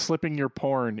as slipping your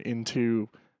porn into,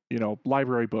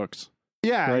 library books.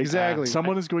 Yeah, right? exactly.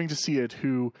 Someone is going to see it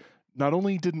who not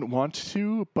only didn't want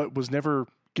to, but was never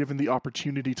given the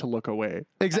opportunity to look away.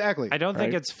 Exactly. I don't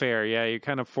think it's fair. Yeah, you're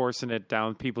kind of forcing it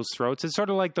down people's throats. It's sort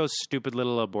of like those stupid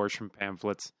little abortion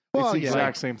pamphlets. Well, it's the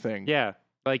exact same thing. Yeah.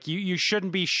 Like you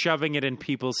shouldn't be shoving it in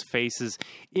people's faces.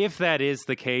 If that is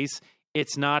the case,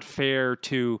 it's not fair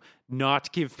to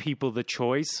not give people the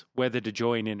choice whether to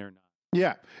join in or not.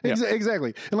 Yeah,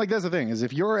 exactly. And like, that's the thing is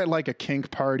if you're at like a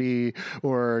kink party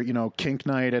or, kink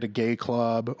night at a gay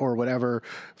club or whatever,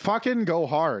 fucking go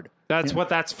hard. That's what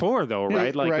that's for though,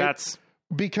 right? Like that's...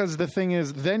 because the thing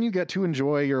is, then you get to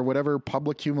enjoy your whatever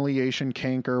public humiliation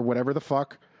kink or whatever the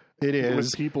fuck it With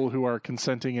is people who are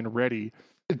consenting and ready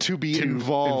to be to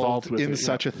involved with in it,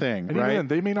 such a thing, And right? even then,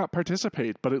 they may not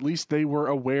participate, but at least they were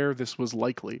aware this was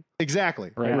likely.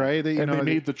 Exactly, Right. right? You And know, they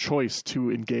made the choice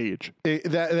to engage.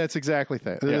 that's exactly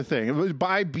the thing.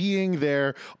 By being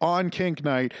there on kink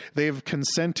night, they've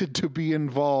consented to be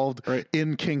involved Right.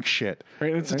 in kink shit.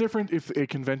 Right. And it's different if a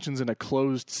convention's in a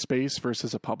closed space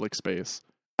versus a public space.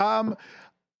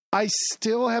 I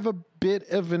still have a bit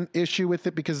of an issue with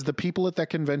it because the people at that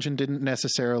convention didn't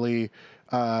necessarily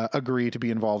agree to be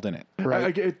involved in it.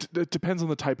 Right? It depends on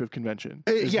the type of convention.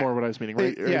 Is yeah. more what I was meaning.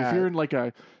 Right. Yeah. If you're in like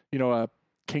a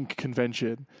kink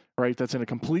convention, right, that's in a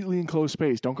completely enclosed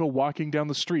space, don't go walking down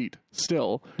the street.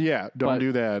 Still, Yeah, don't But,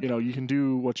 do that. you can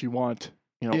do what you want.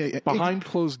 Yeah. Behind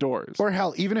closed doors. Or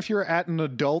hell, even if you're at an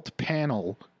adult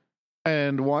panel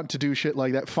and want to do shit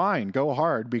like that, fine, go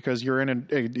hard because you're in an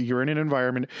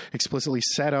environment explicitly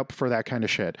set up for that kind of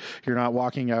shit. You're not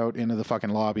walking out into the fucking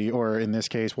lobby, or in this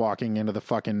case, walking into the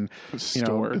fucking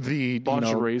store, the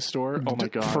lingerie store. Oh my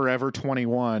god, Forever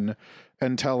 21,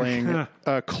 and telling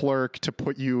a clerk to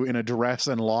put you in a dress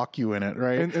and lock you in it,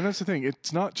 right? And that's the thing.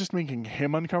 It's not just making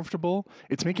him uncomfortable;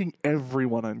 it's making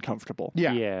everyone uncomfortable.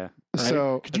 Yeah. Yeah. Right?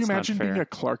 So Could you That's not imagine being fair. a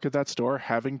clerk at that store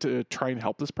having to try and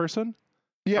help this person?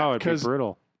 yeah. Oh, it'd be 'cause-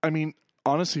 brutal. I mean,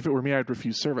 honestly, if it were me, I'd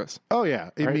refuse service. Oh yeah.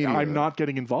 Right? Immediately. I'm not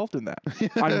getting involved in that.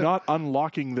 I'm not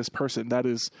unlocking this person. That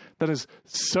is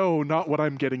so not what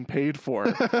I'm getting paid for.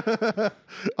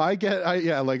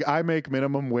 I make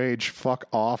minimum wage. Fuck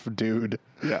off, dude.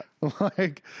 Yeah.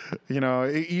 Like,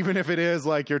 even if it is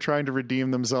like you're trying to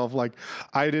redeem themselves, like,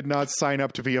 I did not sign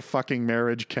up to be a fucking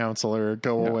marriage counselor.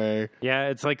 Go away. Yeah,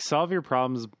 it's like solve your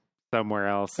problems somewhere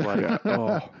else. Like, Yeah.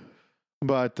 Oh.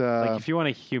 But like if you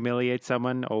want to humiliate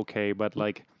someone, okay, but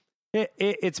like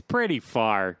it's pretty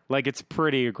far. Like it's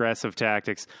pretty aggressive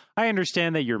tactics. I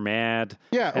understand that you're mad.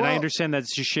 Yeah, and I well- understand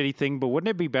that's a shitty thing, but wouldn't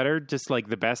it be better just like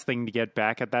the best thing to get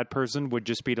back at that person would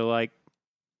just be to like,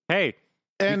 hey,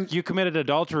 and you committed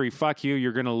adultery, fuck you,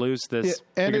 you're gonna lose this.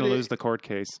 Yeah, and you're gonna it- lose the court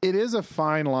case. it is a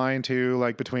fine line too,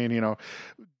 like between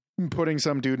putting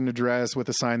some dude in a dress with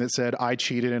a sign that said "I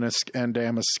cheated and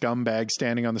am a scumbag"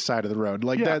 standing on the side of the road,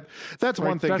 like Yeah. That's Right,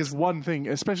 one thing. That's 'Cause- one thing,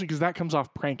 especially because that comes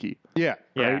off pranky. yeah,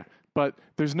 Yeah. Right? But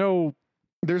there's no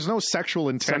there's no sexual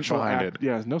intent sexual behind act.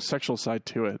 Yeah, no sexual side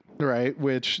to it. right?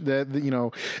 Which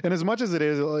and as much as it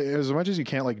is, as much as you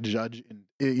can't like judge,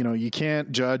 you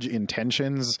can't judge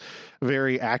intentions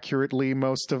very accurately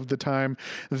most of the time.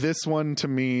 This one to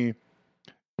me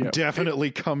Yeah.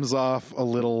 definitely comes off a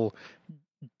little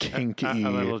kinky. A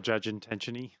little judge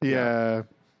intention-y. Yeah.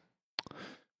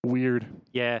 Weird.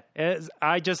 Yeah,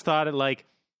 I just thought it like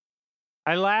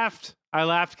I laughed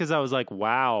because I was like,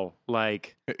 wow,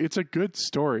 like It's a good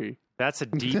story. that's a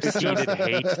deep-seated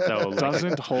hate though. Like,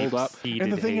 Doesn't hold up. deep-seated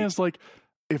And the thing hate. is, like,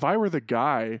 if I were the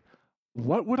guy,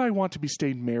 what would I want to be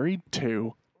staying married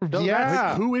to? Yeah.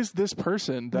 Like, who is this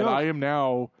person that No. I am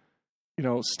now,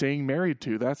 staying married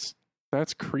to? That's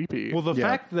creepy. well, the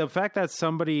Yeah. fact that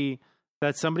somebody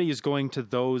is going to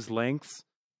those lengths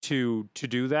to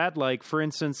do that, like for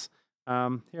instance,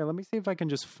 here, let me see if I can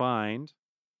just find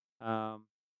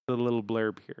the little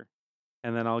blurb here,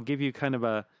 and then I'll give you kind of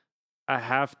a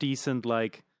half decent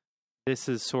like this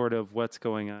is sort of what's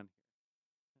going on.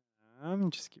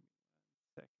 Just give me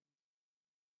a second.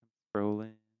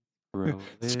 Scrolling.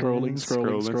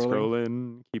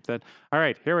 Keep that. All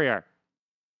right, here we are.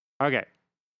 Okay.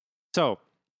 So,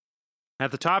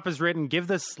 at the top is written, give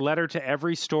this letter to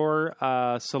every store,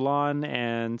 salon,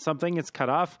 and something. It's cut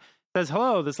off. It says,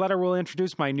 hello, this letter will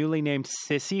introduce my newly named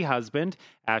sissy husband,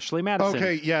 Ashley Madison.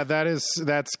 Okay, yeah,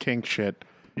 that's kink shit.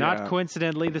 Not Yeah.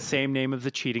 coincidentally the same name of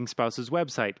the cheating spouse's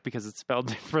website, because it's spelled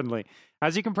differently.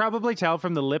 As you can probably tell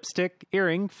from the lipstick,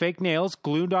 earring, fake nails,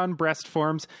 glued on breast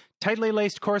forms, tightly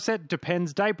laced corset,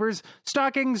 Depends diapers,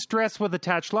 stockings, dress with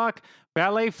attached lock,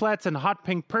 ballet flats, and hot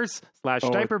pink purse /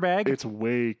 diaper bag, It's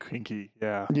way kinky.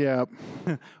 Yeah. Yeah.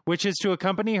 which is to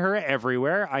accompany her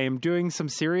everywhere. I am doing some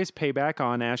serious payback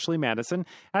on Ashley Madison.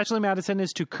 Ashley Madison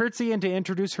is to curtsy and to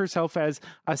introduce herself as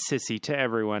a sissy to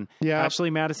everyone. Yeah. Ashley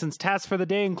Madison's tasks for the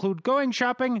day include going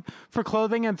shopping for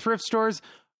clothing and thrift stores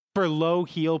for low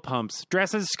heel pumps,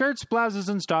 dresses, skirts, blouses,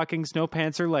 and stockings, no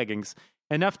pants or leggings.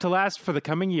 Enough to last for the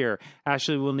coming year.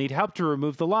 Ashley will need help to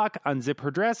remove the lock, unzip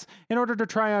her dress. In order to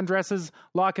try on dresses,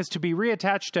 lock is to be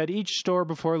reattached at each store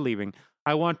before leaving.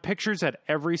 I want pictures at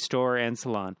every store and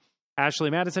salon. Ashley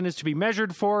Madison is to be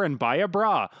measured for and buy a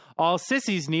bra. All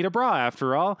sissies need a bra,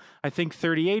 after all. I think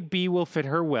 38B will fit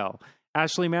her well.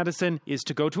 Ashley Madison is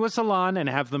to go to a salon and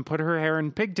have them put her hair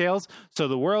in pigtails so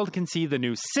the world can see the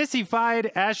new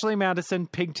sissified Ashley Madison.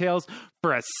 Pigtails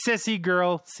for a sissy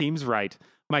girl seems right.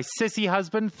 My sissy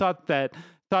husband thought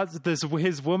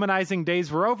his womanizing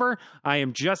days were over. I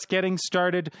am just getting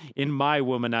started in my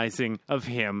womanizing of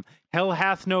him. Hell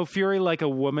hath no fury like a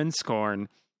woman scorn.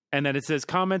 And then it says,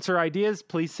 comments or ideas,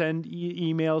 please send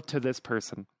email to this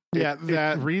person. Yeah,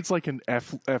 It reads like an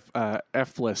F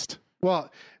list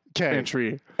well, okay.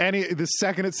 entry. The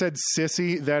second it said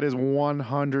sissy, that is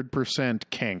 100%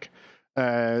 kink.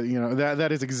 That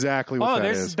is exactly what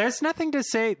that is. There's nothing to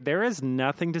say. There is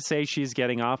nothing to say she's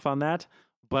getting off on that.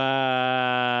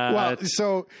 But Well,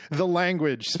 so the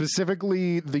language,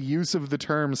 specifically the use of the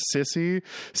term sissy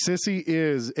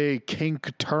is a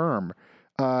kink term.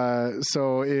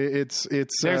 So it's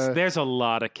there's a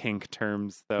lot of kink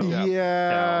terms though.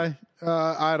 Yeah.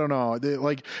 I don't know.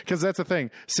 Because that's the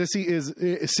thing. Sissy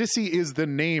is the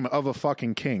name of a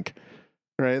fucking kink.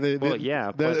 Right.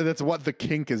 That's what the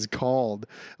kink is called.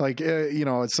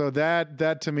 So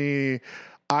that to me,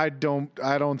 I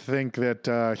don't think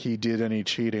that he did any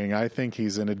cheating. I think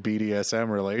he's in a BDSM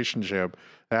relationship.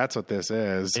 That's what this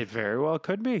is. It very well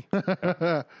could be.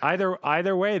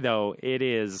 Either way, though, it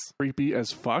is Creepy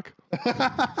as fuck.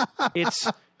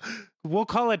 We'll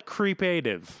call it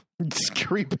creepative. It's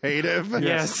creepative.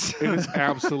 Yes. It is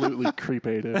absolutely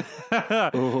creepative.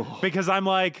 Because I'm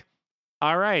like,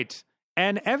 all right.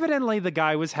 And evidently the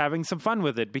guy was having some fun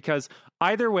with it, because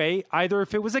either way, either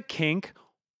if it was a kink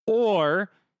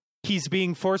or he's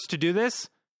being forced to do this,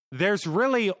 there's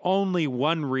really only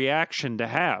one reaction to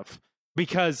have.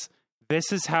 Because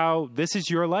this is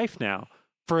your life now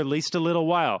for at least a little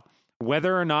while.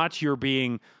 Whether or not you're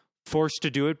being forced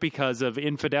to do it because of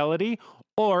infidelity,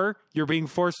 or you're being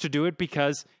forced to do it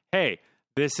because, hey,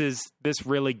 this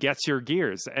really gets your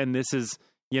gears, and this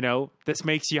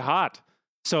makes you hot.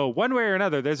 So one way or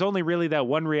another, there's only really that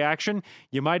one reaction.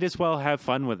 You might as well have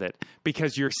fun with it,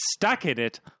 because you're stuck in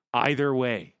it either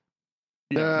way.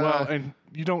 Yeah, well, and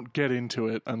you don't get into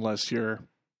it unless you're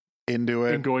into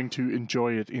it and going to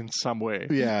enjoy it in some way.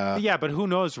 Yeah, but who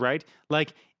knows, right?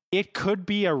 Like, it could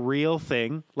be a real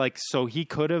thing. Like, so he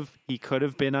could have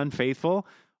been unfaithful,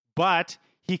 but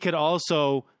he could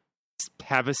also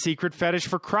have a secret fetish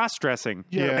for cross-dressing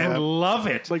and love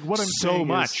it. Like, what I'm so saying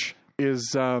much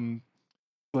is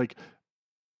like,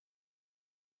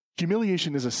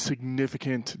 humiliation is a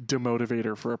significant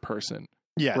demotivator for a person.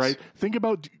 Yes. Right? Think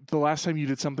about the last time you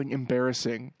did something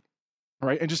embarrassing,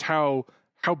 right? And just how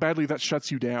badly that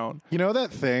shuts you down. You know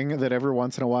that thing that every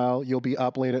once in a while you'll be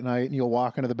up late at night and you'll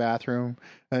walk into the bathroom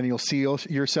and you'll see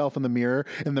yourself in the mirror,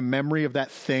 and the memory of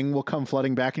that thing will come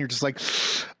flooding back, and you're just like,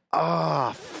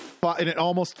 and it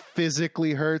almost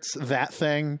physically hurts. That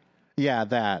thing. Yeah,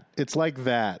 that. It's like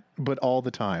that, but all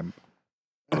the time.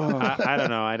 I don't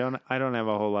know. I don't have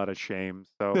a whole lot of shame,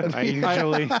 so I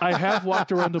usually I have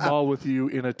walked around the mall with you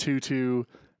in a tutu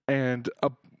and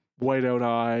a whiteout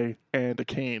eye and a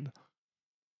cane.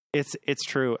 It's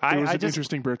true. It was an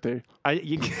interesting birthday.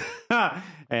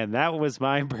 And that was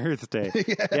my birthday.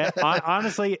 Yeah.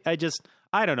 Honestly, I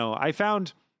don't know. I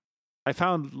found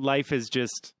life is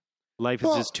just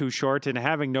too short, and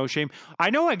having no shame. I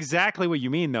know exactly what you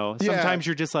mean, though. Sometimes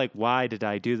you're just like, why did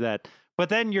I do that? But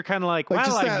then you're kind of like,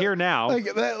 well, I'm here now.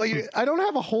 I don't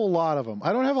have a whole lot of them.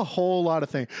 I don't have a whole lot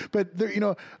of things. But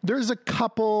there's a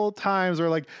couple times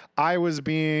where I was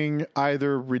being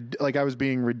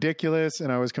ridiculous,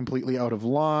 and I was completely out of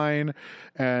line,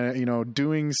 and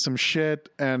doing some shit,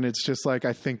 and it's just like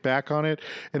I think back on it,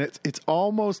 and it's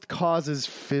almost causes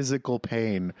physical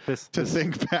pain to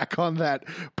think back on that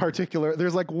particular.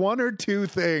 There's one or two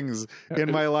things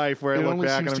in my life where I look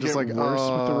back and I'm just like, worse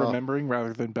with the remembering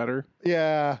rather than better.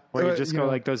 Yeah. Where you just go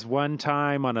like, there's one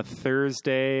time on a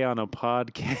Thursday on a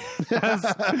podcast.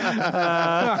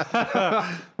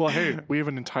 Well, hey, we have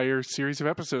an entire series of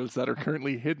episodes that are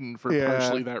currently hidden for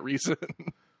partially that reason.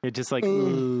 It just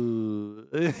ooh,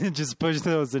 just push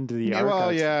those into the archives.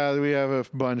 Well, yeah, we have a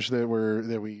bunch that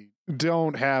we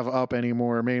don't have up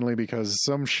anymore, mainly because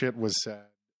some shit was said,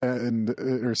 and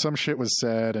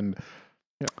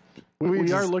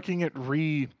we are looking at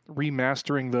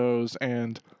remastering those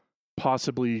and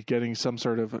possibly getting some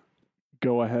sort of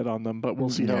go ahead on them, but we'll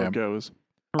see how it goes.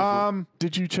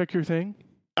 Did you check your thing?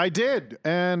 I did,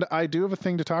 and I do have a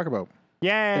thing to talk about.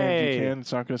 Yay! And you can.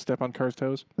 It's not going to step on Car's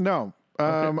toes? No.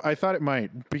 Okay. I thought it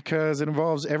might, because it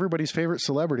involves everybody's favorite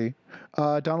celebrity,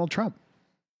 Donald Trump.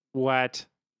 What?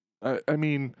 I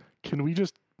mean, can we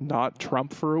just not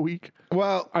Trump for a week?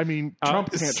 Well, I mean,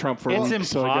 Trump can't Trump for a it's week.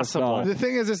 So I guess impossible. not. the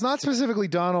thing is, it's not specifically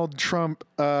Donald Trump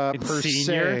per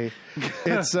senior? se.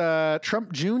 It's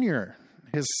Trump Jr.,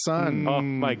 his son. Oh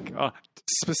my god,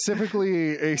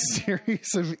 Specifically, a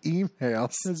series of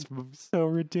emails that's so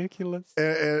ridiculous.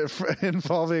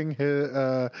 involving his.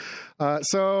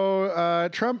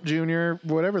 Trump Jr.,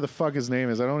 whatever the fuck his name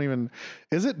is, I don't even.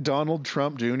 Is it Donald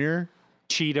Trump Jr.?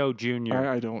 Cheeto Jr.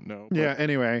 I don't know. but- Yeah.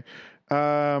 Anyway,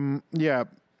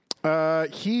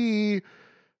 he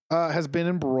has been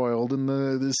embroiled in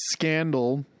the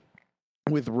scandal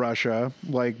with Russia,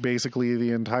 like basically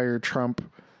the entire Trump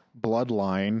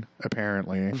bloodline,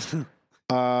 apparently.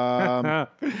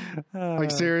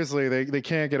 Like seriously, they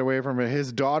can't get away from it.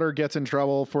 His daughter gets in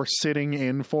trouble for sitting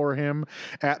in for him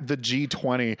at the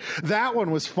G20. That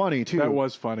one was funny too. That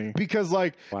was funny. Because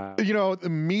like, Wow. you know, the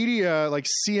media like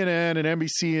CNN and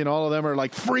NBC and all of them are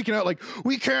like freaking out. Like,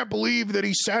 we can't believe that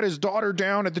he sat his daughter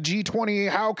down at the G20.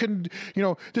 How can, you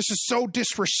know, this is so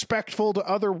disrespectful to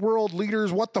other world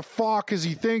leaders. What the fuck is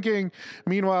he thinking?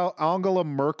 Meanwhile, Angela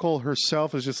Merkel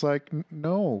herself is just like,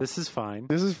 no, This is fine.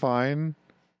 this is fine.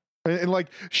 And like,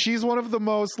 she's one of the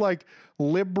most like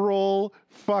liberal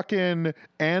fucking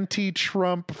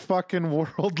anti-Trump fucking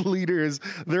world leaders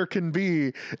there can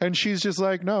be. And she's just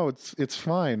like, no, it's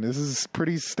fine. This is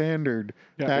pretty standard,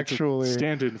 Yeah, it's a actually.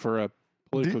 stand-in for a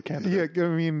political candidate. Yeah, I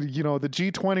mean, you know, the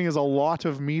G20 is a lot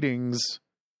of meetings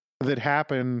that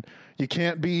happen. You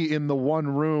can't be in the one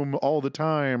room all the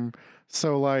time.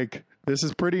 So like, this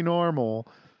is pretty normal.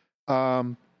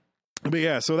 But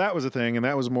yeah, so that was a thing, and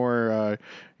that was more,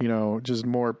 you know, just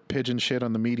more pigeon shit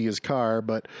on the media's car.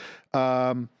 But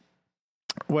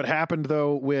what happened,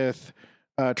 though, with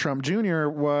Trump Jr.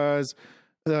 was,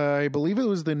 I believe it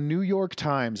was the New York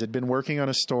Times had been working on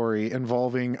a story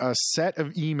involving a set of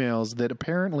emails that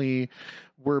apparently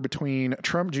were between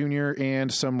Trump Jr.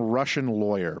 and some Russian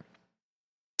lawyer.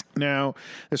 Now,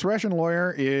 this Russian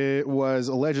lawyer was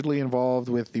allegedly involved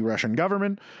with the Russian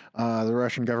government. The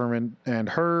Russian government and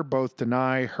her both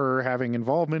deny her having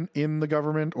involvement in the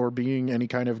government or being any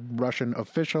kind of Russian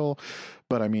official.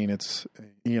 But I mean, it's,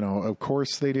 you know, of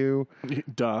course they do.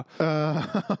 Duh.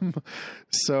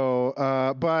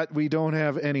 But we don't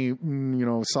have any, you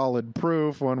know, solid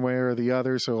proof one way or the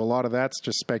other. So a lot of that's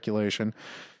just speculation.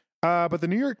 But the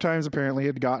New York Times apparently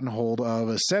had gotten hold of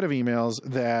a set of emails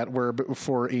that were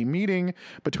for a meeting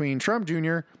between Trump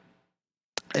Jr.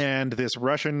 and this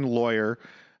Russian lawyer.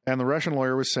 And the Russian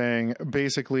lawyer was saying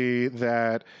basically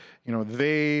that, you know,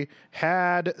 they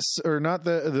had, or not,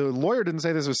 the lawyer didn't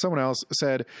say this, was someone else,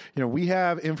 said, you know, we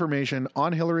have information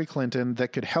on Hillary Clinton that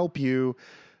could help you.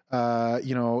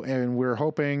 You know, and we're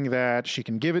hoping that she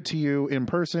can give it to you in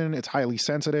person. It's highly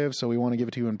sensitive, so we want to give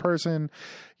it to you in person.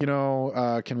 You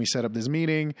know, can we set up this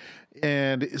meeting?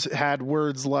 And it had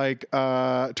words like,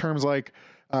 terms like,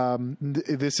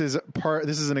 this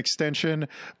is an extension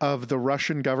of the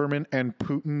Russian government and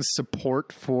Putin's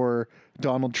support for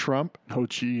Donald Trump. Oh,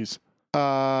 geez. You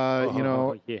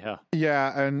know,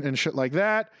 yeah. and shit like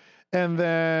that. And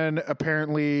then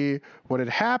apparently what had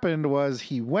happened was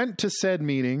he went to said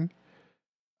meeting,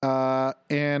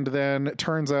 and then it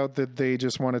turns out that they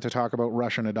just wanted to talk about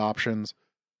Russian adoptions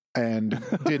and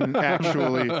didn't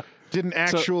actually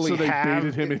So they have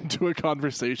baited him into a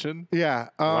conversation. Yeah.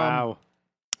 Wow.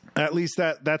 At least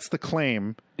that's the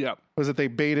claim, Yeah. was that they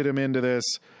baited him into this,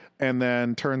 and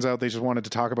then turns out they just wanted to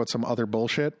talk about some other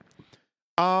bullshit.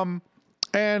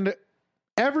 And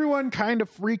everyone kind of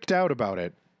freaked out about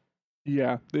it.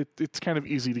 Yeah. It's kind of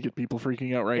easy to get people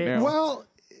freaking out right now. Well,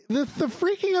 the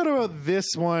freaking out about this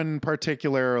one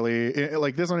particularly,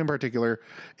 like this one in particular,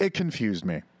 it confused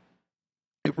me.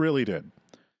 It really did.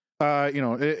 You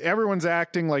know, everyone's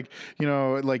acting like, you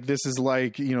know, like this is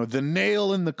like, you know, the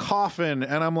nail in the coffin.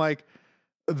 And I'm like,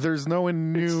 there's no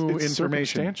new it's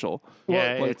information. circumstantial.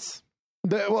 Yeah, like- it's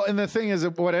And the thing is,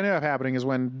 what ended up happening is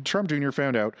when Trump Jr.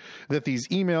 found out that these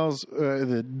emails,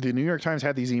 the New York Times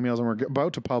had these emails and were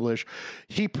about to publish,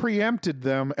 he preempted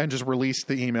them and just released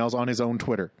the emails on his own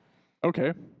Twitter.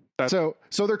 Okay. So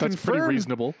they're That's confirmed. pretty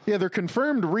reasonable. Yeah, they're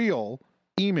confirmed real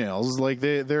emails. Like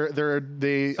they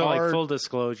so are like full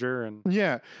disclosure and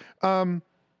yeah.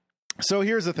 So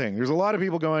here's the thing. There's a lot of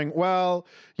people going, well,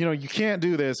 you know, you can't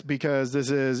do this because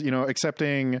this is, you know,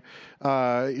 accepting,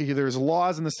 there's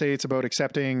laws in the States about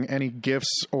accepting any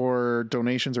gifts or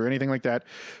donations or anything like that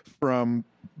from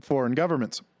foreign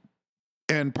governments.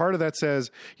 And part of that says,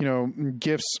 you know,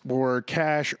 gifts or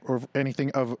cash or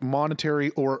anything of monetary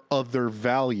or other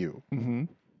value. Mm-hmm.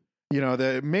 You know,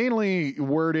 the mainly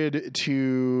worded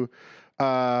to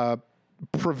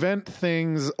prevent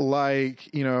things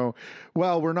like, you know,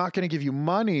 well, we're not going to give you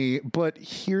money, but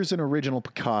here's an original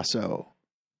Picasso.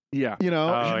 Yeah. You know,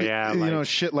 Oh, yeah, you like- know,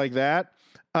 shit like that.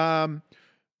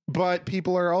 But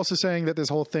people are also saying that this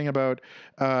whole thing about,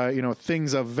 you know,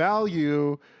 things of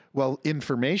value, well,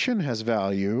 information has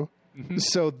value.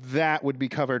 So that would be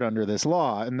covered under this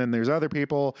law. And then there's other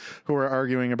people who are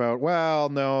arguing about, well,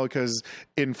 no, because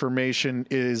information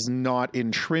is not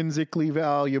intrinsically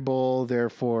valuable,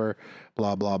 therefore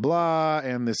blah, blah, blah.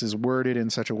 And this is worded in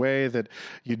such a way that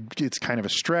it's kind of a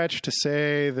stretch to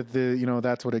say that you know,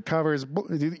 that's what it covers.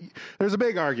 There's a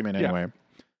big argument anyway.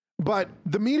 Yeah. But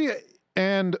the media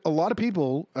and a lot of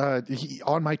people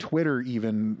on my Twitter,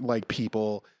 even like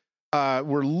people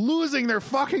were losing their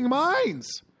fucking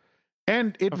minds.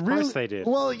 And it Of really, course they did.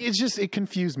 Well, it's just, it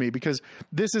confused me because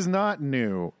this is not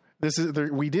new.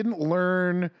 We didn't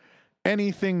learn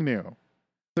anything new.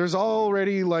 There's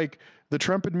already like the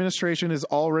Trump administration is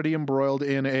already embroiled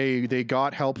in they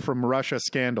got help from Russia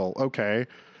scandal. Okay.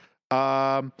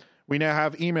 We now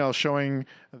have emails showing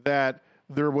that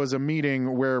there was a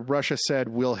meeting where Russia said,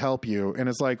 we'll help you. And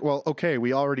it's like, well, okay,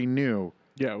 we already knew.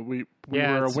 Yeah, we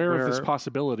were aware of this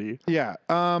possibility. Yeah.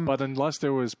 But unless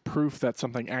there was proof that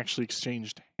something actually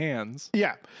exchanged hands.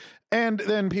 Yeah. And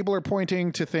then people are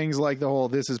pointing to things like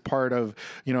this is part of,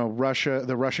 you know,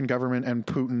 the Russian government and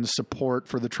Putin's support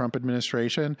for the Trump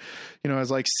administration. You know,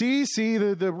 as like, see,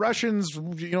 the Russians,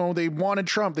 you know, they wanted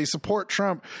Trump, they support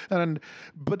Trump.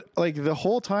 But like the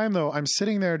whole time though, I'm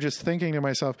sitting there just thinking to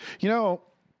myself, you know,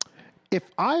 if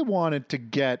I wanted to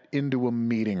get into a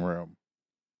meeting room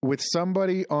with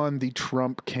somebody on the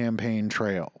Trump campaign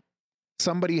trail,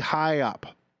 somebody high up,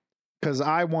 because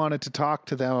I wanted to talk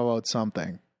to them about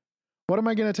something, what am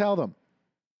I going to tell them?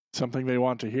 Something they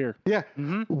want to hear. Yeah.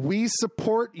 Mm-hmm. We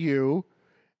support you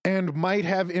and might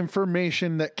have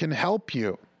information that can help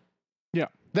you. Yeah.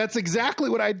 That's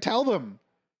exactly what I'd tell them.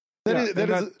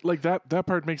 That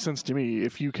part makes sense to me.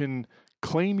 If you can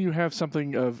claim you have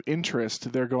something of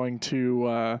interest, they're going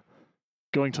to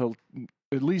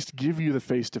at least give you the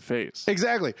face-to-face.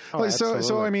 Exactly. Oh,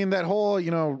 so I mean, that whole,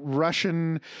 you know,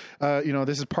 Russian, you know,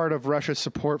 this is part of Russia's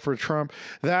support for Trump.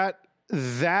 That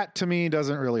to me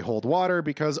doesn't really hold water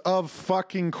because of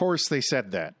fucking course they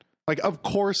said that. Like, of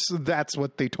course that's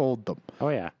what they told them. Oh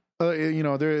yeah. You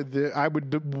know, I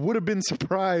would have been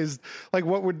surprised. Like,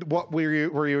 what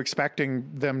were you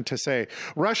expecting them to say?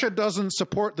 Russia doesn't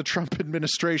support the Trump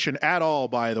administration at all,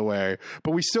 by the way,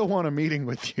 but we still want a meeting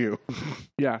with you.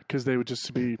 Yeah, because they would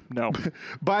just be no.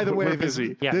 By the way, we're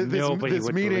busy. Nobody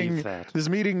would meeting, believe that. This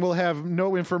meeting will have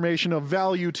no information of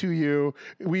value to you.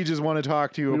 We just want to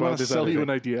talk to you We about want to this. sell you thing. an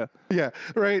idea. Yeah,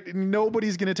 right.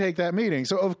 Nobody's going to take that meeting.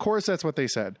 So of course that's what they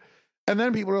said. And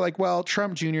then people are like, well,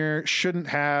 Trump Jr. shouldn't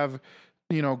have,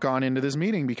 you know, gone into this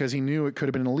meeting because he knew it could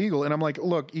have been illegal. And I'm like,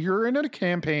 look, you're in a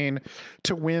campaign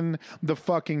to win the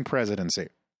fucking presidency.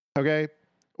 Okay?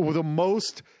 One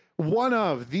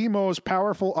of the most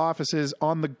powerful offices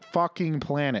on the fucking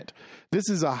planet. This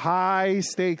is a high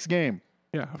stakes game.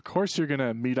 Yeah, of course you're going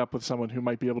to meet up with someone who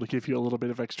might be able to give you a little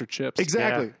bit of extra chips.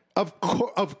 Exactly. Yeah. Of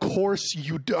course he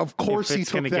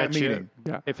took that meeting.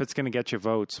 If it's going to get you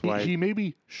votes, why? He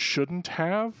maybe shouldn't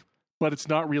have, but it's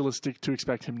not realistic to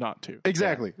expect him not to.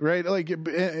 Exactly. Yeah. Right. Like,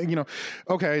 you know,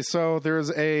 okay. So there is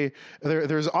a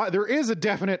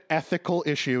definite ethical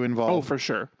issue involved. Oh, for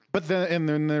sure. But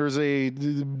then there's a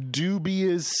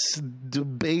dubious,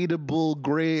 debatable,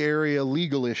 gray area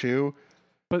legal issue.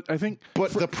 But I think,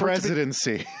 the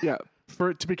presidency. For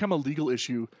it to become a legal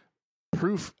issue,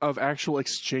 proof of actual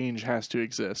exchange has to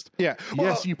exist. Yeah.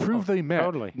 Yes, you prove they met.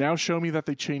 Totally. Now show me that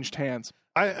they changed hands.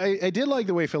 I did like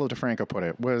the way Philip DeFranco put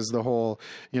it, was the whole,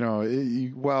 you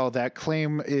know, well, that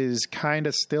claim is kind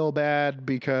of still bad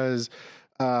because,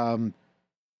 you know,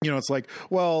 it's like,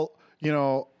 well, you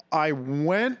know, I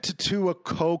went to a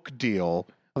Coke deal.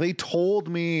 They told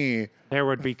me there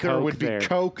would be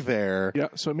Coke there. Yeah,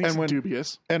 so it makes it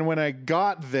dubious. And when I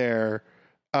got there,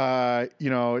 you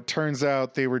know, it turns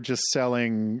out they were just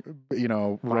selling, you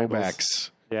know,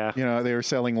 Robex. Yeah. You know, they were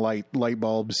selling light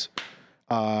bulbs.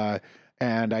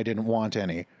 And I didn't want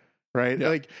any. Right. Yeah.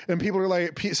 Like, and people are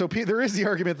like, so there is the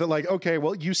argument that like, okay,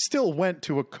 well, you still went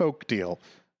to a Coke deal.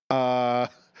 Oh,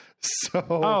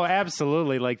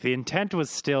 absolutely. Like the intent was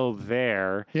still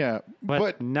there. Yeah.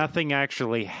 But nothing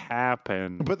actually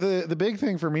happened. But the big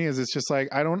thing for me is it's just like,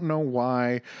 I don't know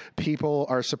why people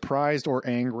are surprised or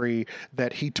angry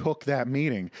that he took that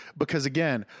meeting. Because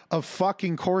again, of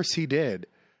fucking course he did.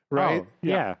 Right. Oh,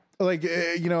 yeah. Like,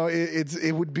 you know,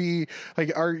 it would be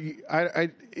like,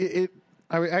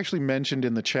 I actually mentioned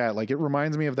in the chat, like, it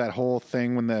reminds me of that whole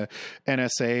thing when the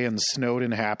NSA and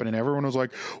Snowden happened and everyone was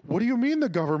like, what do you mean the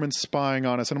government's spying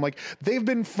on us? And I'm like, they've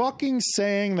been fucking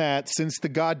saying that since the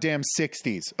goddamn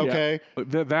 60s. Okay.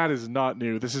 Yeah. That is not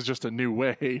new. This is just a new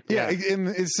way. Yeah. And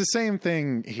it's the same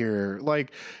thing here.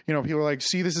 Like, you know, people are like,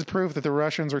 see, this is proof that the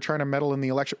Russians were trying to meddle in the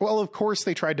election. Well, of course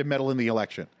they tried to meddle in the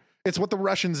election. It's what the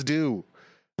Russians do.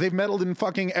 They've meddled in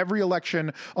fucking every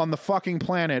election on the fucking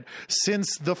planet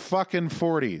since the fucking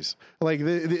 40s. Like,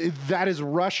 that is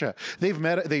Russia.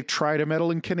 They've tried to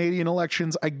meddle in Canadian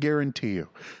elections, I guarantee you.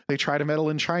 They try to meddle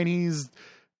in Chinese,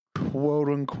 quote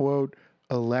unquote,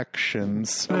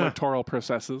 elections. Electoral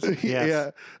processes.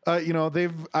 Yes. Yeah. You know,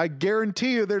 I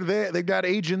guarantee you they've got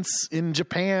agents in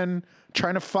Japan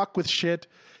trying to fuck with shit.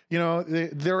 You know,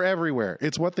 they're everywhere.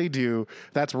 It's what they do.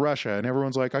 That's Russia. And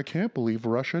everyone's like, I can't believe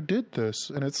Russia did this.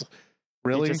 And it's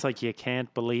really Just like you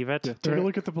can't believe it. Yeah, take a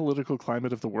look at the political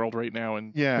climate of the world right now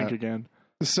and think again.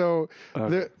 So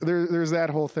there's that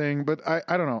whole thing. But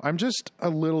I don't know. I'm just a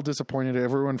little disappointed at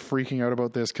everyone freaking out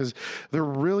about this because there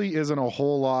really isn't a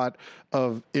whole lot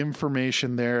of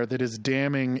information there that is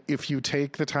damning if you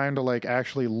take the time to like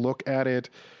actually look at it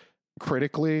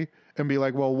critically and be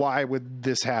like, well, why would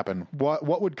this happen?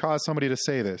 What would cause somebody to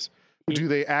say this? Do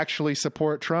they actually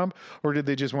support Trump or did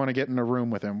they just want to get in a room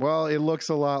with him? Well, it looks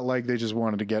a lot like they just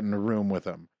wanted to get in a room with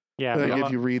him. Yeah. Like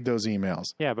if you read those emails.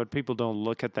 Yeah, but people don't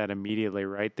look at that immediately,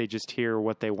 right? They just hear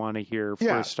what they want to hear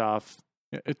first off.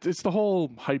 It's the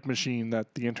whole hype machine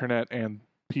that the internet and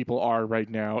people are right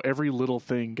now. Every little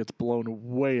thing gets blown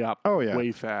way up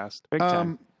way fast. Big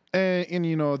time. And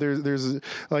you know, there's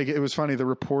like, it was funny. The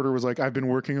reporter was like, I've been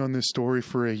working on this story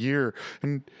for a year,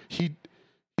 and he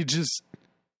just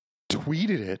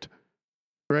tweeted it,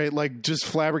 right? Like just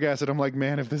flabbergasted. I'm like,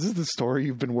 man, if this is the story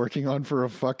you've been working on for a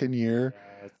fucking year,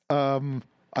 I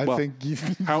think you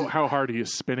how hard are you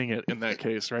spinning it in that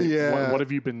case, right? Yeah. What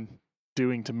have you been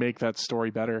doing to make that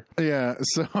story better? Yeah.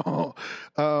 So,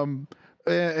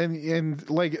 and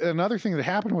like another thing that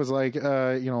happened was like, you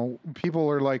know, people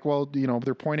are like, well, you know,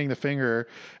 they're pointing the finger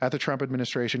at the Trump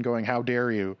administration going, how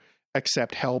dare you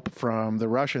accept help from the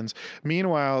Russians?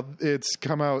 Meanwhile, it's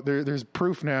come out, there's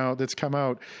proof now that's come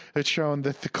out that's shown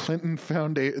that the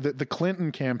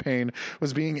Clinton campaign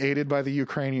was being aided by the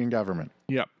Ukrainian government.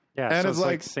 Yep. Yeah, and so it's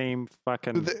like same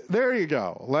fucking. There you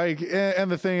go. Like,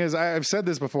 and the thing is, I've said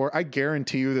this before. I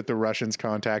guarantee you that the Russians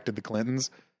contacted the Clintons.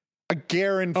 I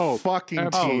guarantee fucking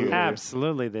absolutely. you.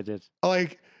 Absolutely, they did.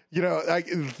 Like, you know, like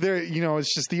there, you know,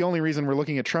 it's just the only reason we're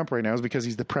looking at Trump right now is because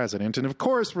he's the president, and of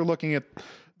course we're looking at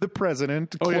the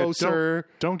president closer.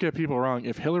 Yeah, don't get people wrong.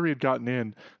 If Hillary had gotten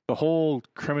in, the whole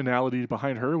criminality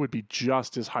behind her would be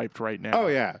just as hyped right now. Oh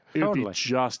yeah, it would be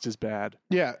just as bad.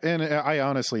 Yeah, and I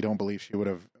honestly don't believe she would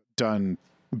have done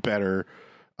better.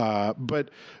 But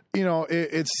you know,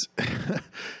 it's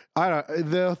I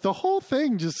don't, the whole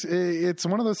thing just it's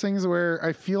one of those things where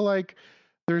I feel like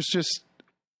there's just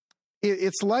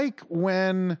it's like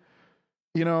when,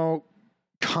 you know,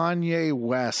 Kanye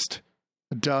West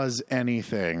does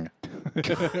anything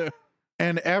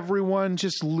and everyone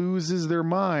just loses their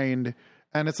mind,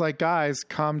 and it's like, guys,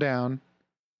 calm down.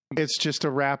 It's just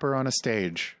a rapper on a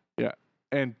stage. Yeah.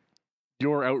 And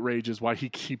your outrage is why he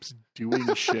keeps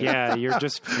doing shit. Yeah, you're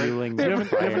just fueling We the haven't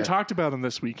fire. talked about him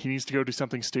this week. He needs to go do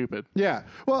something stupid. Yeah.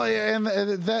 Well, and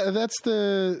that's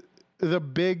the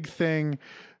big thing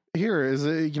here is,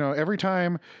 you know, every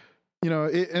time, you know,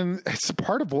 and it's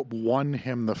part of what won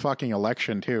him the fucking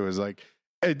election too, is like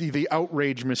the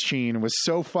outrage machine was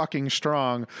so fucking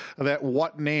strong that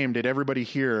what name did everybody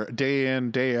hear day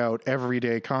in, day out, every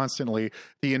day, constantly,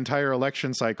 the entire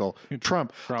election cycle?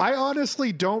 Trump. I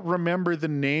honestly don't remember the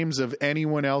names of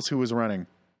anyone else who was running.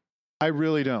 I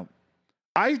really don't.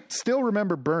 I still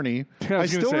remember Bernie. I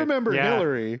still remember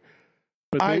Hillary.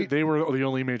 But they were the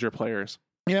only major players.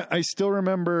 Yeah, I still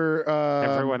remember.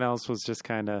 Everyone else was just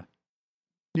kind of.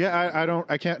 Yeah,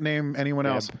 I can't name anyone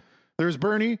else. There was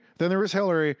Bernie, then there was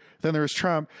Hillary, then there was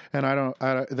Trump, and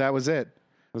that was it.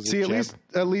 See, at least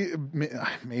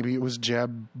maybe it was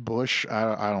Jeb Bush.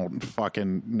 I don't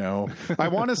fucking know. I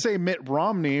want to say Mitt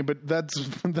Romney, but that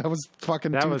was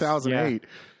fucking 2008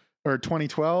 or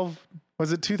 2012.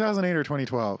 Was it 2008 or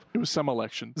 2012? It was some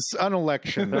election. It's an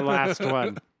election. The last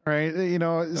one. Right? You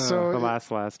know, so the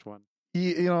last one.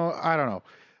 You know, I don't know.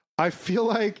 I feel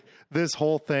like this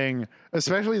whole thing,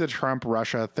 especially the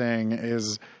Trump-Russia thing,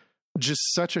 is just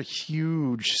such a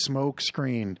huge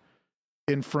smokescreen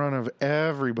in front of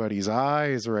everybody's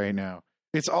eyes right now.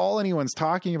 It's all anyone's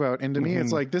talking about. And to me,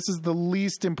 it's like, this is the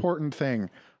least important thing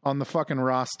on the fucking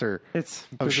roster. It's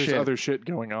there's other shit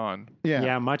going on. Yeah.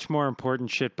 Yeah, much more important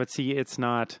shit. But see, it's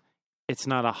not it's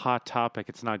not a hot topic.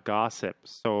 It's not gossip.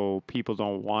 So people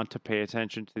don't want to pay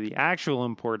attention to the actual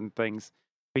important things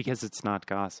because it's not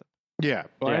gossip. Yeah.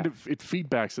 Well, Yeah. and it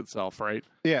feedbacks itself, right?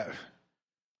 Yeah.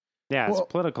 Yeah, Well,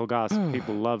 it's political gossip.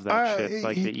 People love that shit.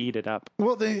 Like, they eat it up.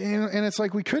 Well, and it's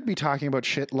like we could be talking about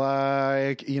shit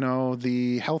like, you know,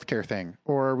 the healthcare thing,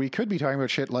 or we could be talking about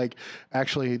shit like,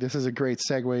 actually, this is a great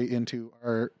segue into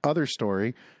our other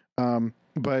story.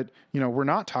 But, you know, we're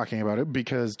not talking about it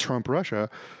because Trump, Russia.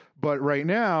 But right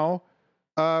now,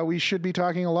 we should be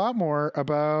talking a lot more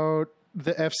about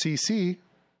the FCC.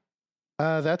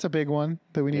 That's a big one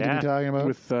that we need to be talking about.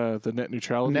 With the net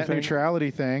neutrality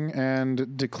thing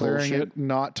and declaring Bullshit. it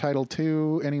not Title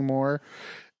II anymore.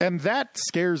 And that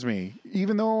scares me.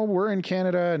 Even though we're in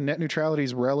Canada and net neutrality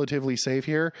is relatively safe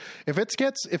here, if it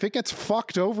gets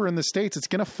fucked over in the States, it's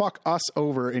going to fuck us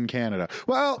over in Canada.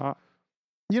 Well,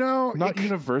 you know, Not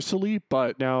universally,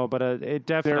 but No, but it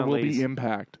definitely... there will be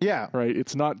impact. yeah. Right?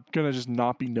 It's not going to just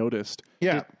not be noticed.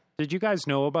 Yeah. Did you guys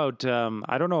know about...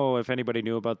 I don't know if anybody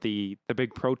knew about the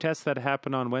big protest that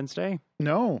happened on Wednesday.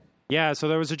 No. Yeah, so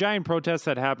there was a giant protest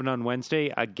that happened on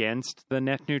Wednesday against the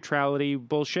net neutrality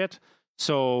bullshit.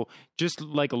 So just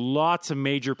like lots of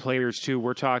major players too.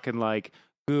 We're talking like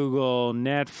Google,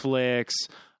 Netflix.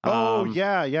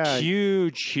 Yeah.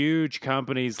 Huge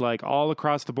companies like all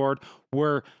across the board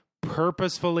were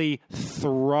purposefully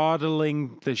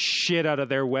throttling the shit out of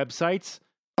their websites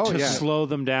to slow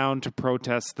them down to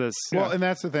protest this. Well, and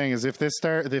that's the thing is if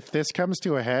this comes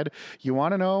to a head, you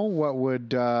want to know what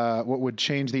would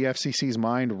change the FCC's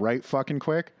mind right fucking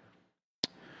quick?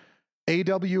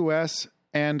 AWS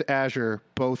and Azure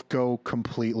both go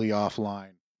completely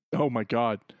offline. Oh my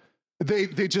God.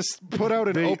 They just put out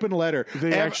an open letter.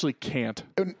 They actually can't.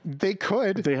 They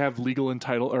could. They have legal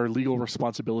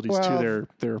responsibilities to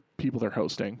their people they're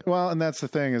hosting. Well, and that's the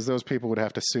thing is those people would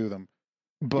have to sue them.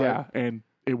 But Yeah, and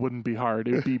it wouldn't be hard.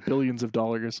 It would be billions of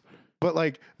dollars. But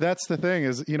like that's the thing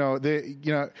is,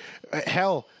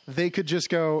 hell, they could just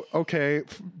go, okay,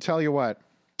 tell you what,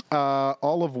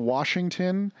 all of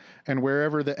Washington and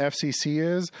wherever the FCC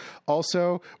is,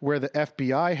 also where the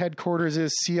FBI headquarters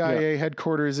is, CIA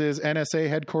headquarters is, NSA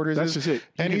headquarters That's is. just it.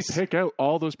 And You can pick out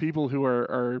all those people who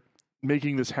are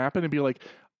making this happen and be like,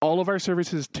 all of our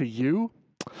services to you,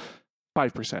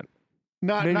 5%.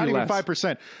 Not Maybe even less.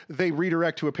 5%. They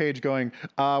redirect to a page going,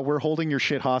 we're holding your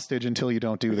shit hostage until you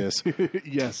don't do this.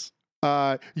 Yes.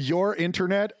 Your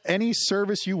internet, any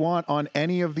service you want on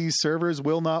any of these servers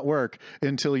will not work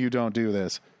until you don't do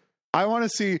this. I want to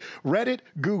see Reddit,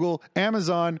 Google,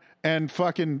 Amazon, and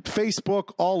fucking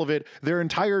Facebook, all of it, their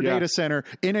entire data center,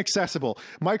 inaccessible.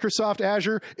 Microsoft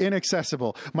Azure,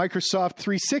 inaccessible. Microsoft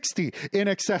 360,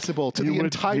 inaccessible to the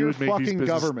entire fucking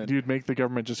government. You'd make the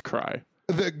government just cry.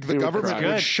 The government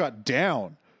cry. would shut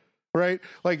down. Right?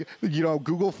 Like,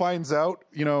 Google finds out,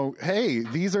 hey,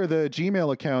 these are the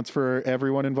Gmail accounts for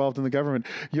everyone involved in the government.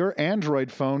 Your Android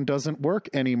phone doesn't work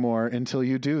anymore until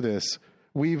you do this.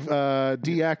 We've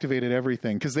deactivated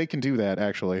everything because they can do that,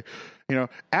 actually.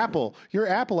 Apple, your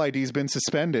Apple ID has been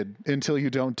suspended until you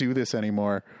don't do this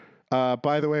anymore.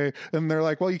 By the way, and they're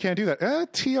like, well, you can't do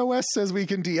that. TOS says we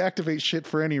can deactivate shit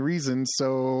for any reason,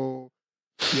 so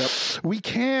we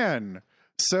can.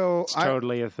 So It's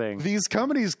totally a thing. These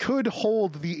companies could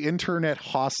hold the internet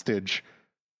hostage.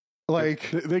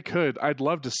 Like They could. I'd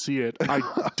love to see it. I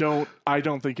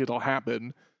don't think it'll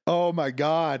happen. oh my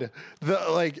God. Just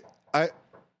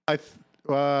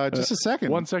a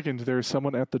second. 1 second. There's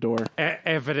someone at the door.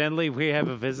 Evidently, we have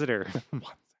a visitor.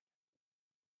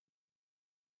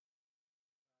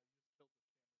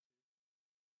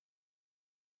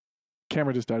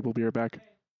 Camera just died. We'll be right back.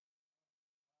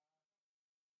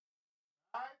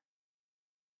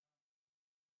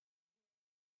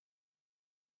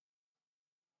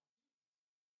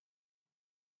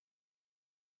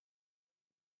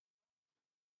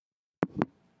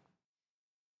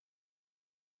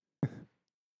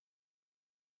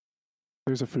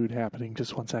 There's a food happening.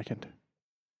 Just 1 second.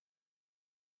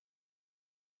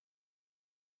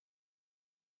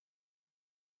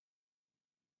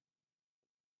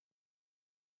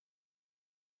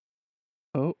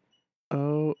 Oh.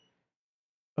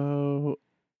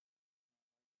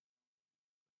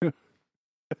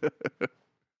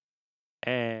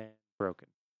 And broken.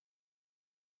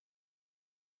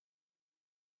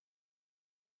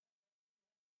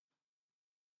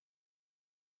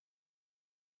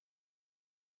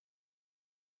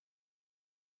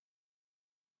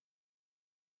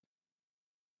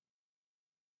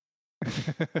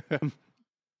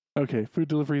 Okay, food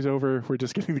delivery's over. We're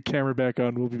just getting the camera back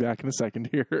on. We'll be back in a second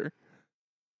here.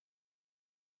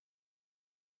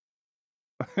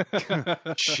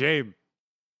 Shame.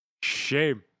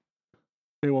 Shame.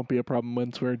 It won't be a problem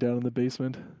once we're down in the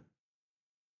basement.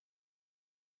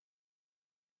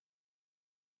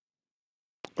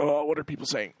 Oh, what are people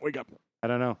saying? Wake up. I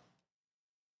don't know.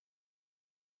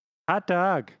 Hot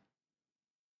dog.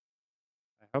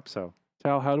 I hope so.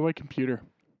 Tal, how do I computer?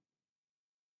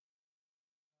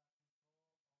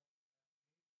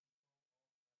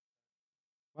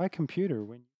 Why computer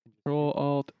when you Control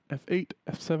Alt F8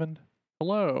 F7.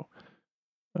 Hello.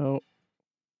 Oh,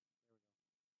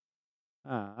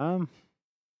 can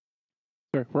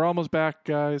sorry. We're almost back,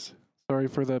 guys. Sorry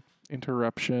for the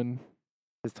interruption.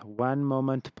 just one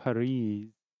moment, Paris.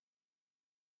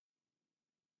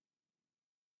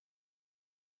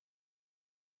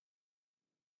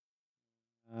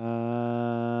 I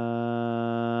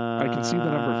can see the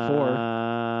number 4.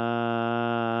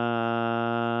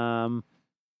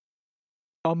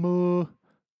 Amu.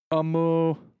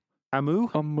 Amu?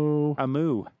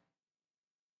 Amu.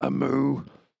 Amu.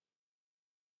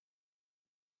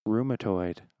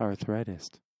 Rheumatoid arthritis.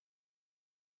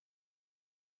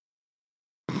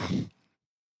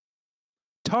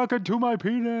 Talking to my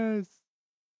penis.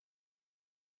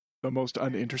 The most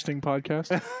uninteresting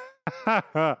podcast.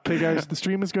 Okay, guys, the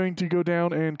stream is going to go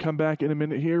down and come back in a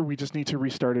minute here. We just need to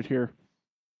restart it here.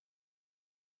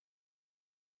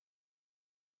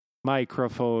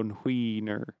 Microphone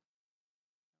wiener.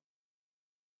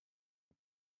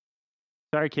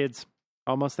 Sorry, kids.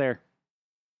 Almost there.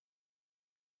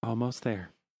 Almost there.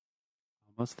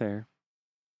 Almost there.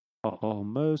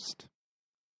 Almost.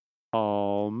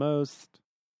 Almost.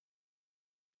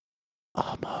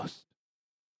 Almost.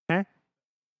 Huh?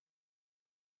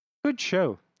 Good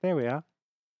show. There we are.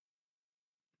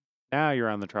 Now you're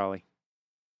on the trolley.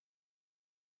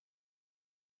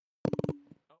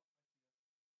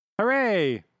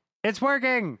 Hooray! It's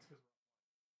working!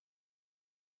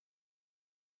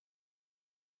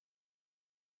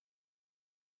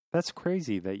 That's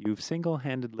crazy that you've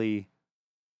single-handedly,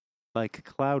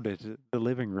 clouded the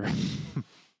living room.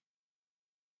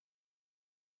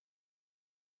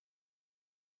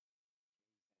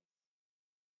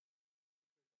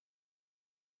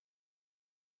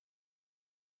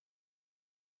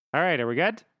 All right, are we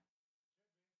good?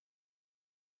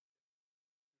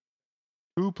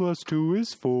 2 + 2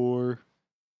 is 4.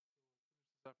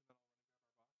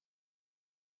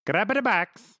 Grab it a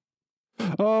box.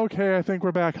 Okay, I think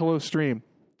we're back. Hello, stream.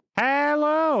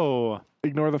 Hello.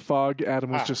 Ignore the fog.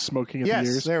 Adam was just smoking at the Yes,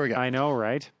 ears. there we go. I know,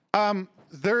 right?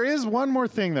 There is one more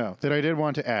thing, though, that I did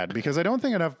want to add, because I don't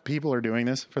think enough people are doing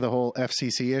this for the whole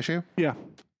FCC issue. Yeah.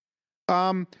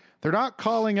 They're not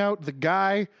calling out the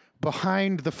guy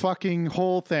behind the fucking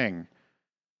whole thing.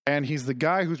 And he's the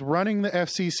guy who's running the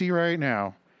FCC right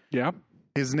now. Yeah.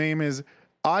 His name is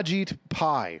Ajit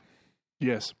Pai.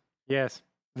 Yes. Yes.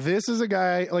 This is a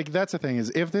guy, that's the thing,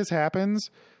 is if this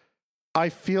happens, I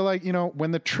feel like,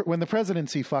 when the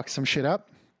presidency fucks some shit up,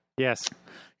 Yes.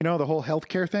 the whole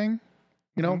healthcare thing,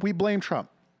 we blame Trump.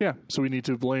 Yeah. So we need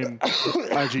to blame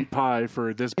Ajit Pai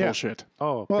for this bullshit.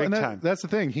 Oh, Well, big and time. that's the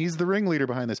thing. He's the ringleader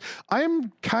behind this.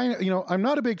 I'm kind of, I'm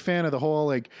not a big fan of the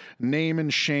whole name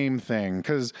and shame thing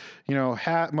because,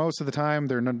 most of the time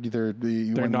they're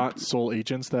not sole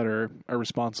agents that are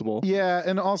responsible. Yeah,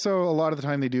 and also a lot of the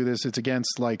time they do this, it's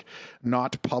against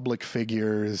not public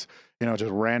figures,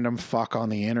 just random fuck on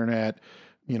the internet,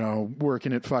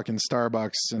 working at fucking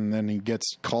Starbucks, and then he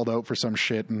gets called out for some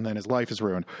shit, and then his life is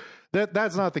ruined.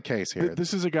 That's not the case here.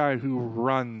 This is a guy who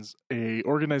runs a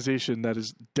organization that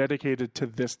is dedicated to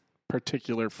this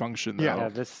particular function. Though. Yeah,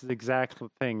 this exact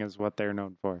thing is what they're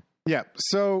known for. Yeah.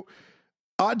 So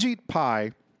Ajit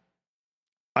Pai,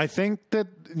 I think that,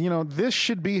 this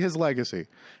should be his legacy.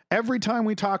 Every time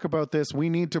we talk about this, we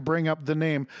need to bring up the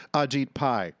name Ajit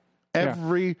Pai.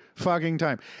 Every fucking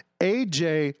time.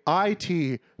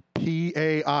 AJITPAI.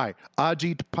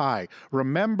 Ajit Pai.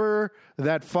 Remember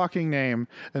that fucking name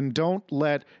and don't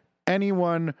let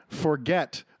anyone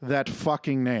forget that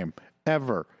fucking name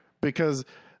ever, because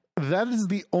that is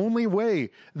the only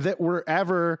way that we're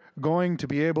ever going to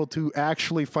be able to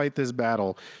actually fight this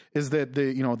battle, is that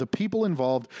the people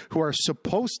involved who are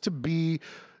supposed to be,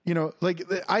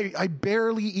 I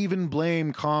barely even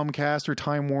blame Comcast or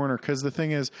Time Warner, because the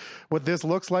thing is, what this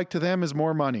looks like to them is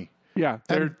more money. Yeah,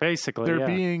 They're they're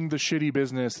being the shitty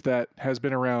business that has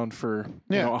been around for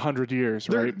 100 years,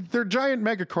 right? They're giant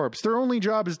megacorps. Their only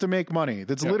job is to make money.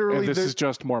 That's literally and this is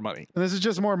just more money. And this is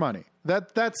just more money.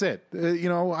 That's it.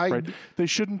 Right. They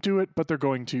shouldn't do it, but they're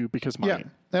going to because money.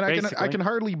 Yeah, and I can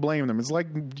hardly blame them. It's like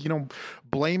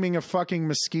blaming a fucking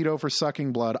mosquito for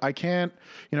sucking blood. I can't.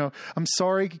 I'm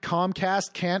sorry,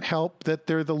 Comcast can't help that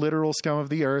they're the literal scum of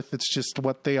the earth. It's just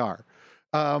what they are.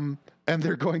 and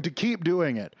they're going to keep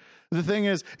doing it. The thing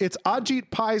is, it's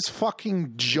Ajit Pai's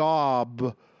fucking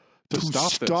job to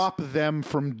stop them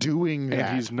from doing that.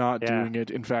 And he's not doing it.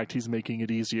 In fact, he's making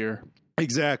it easier.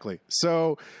 Exactly.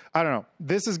 So, I don't know.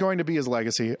 This is going to be his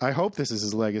legacy. I hope this is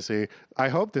his legacy. I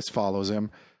hope this follows him.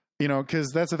 You know,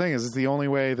 because that's the thing is, it's the only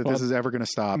way that this is ever going to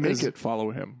stop. Make it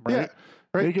follow him, right? Yeah.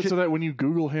 Right. Make it so that when you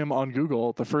Google him on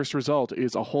Google, the first result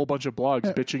is a whole bunch of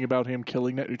blogs bitching about him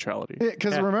killing net neutrality.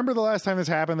 Because remember the last time this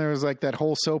happened, there was like that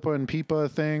whole SOPA and PIPA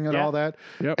thing and all that.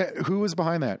 Yep. Who was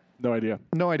behind that? No idea.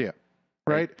 No idea.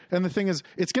 Right? And the thing is,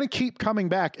 it's going to keep coming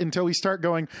back until we start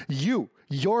going,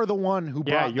 you're the one who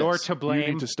brought you're this. to blame. You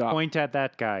need to stop. Point at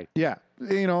that guy. Yeah.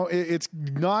 You know, it's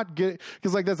not good.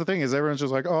 Because, like, that's the thing is everyone's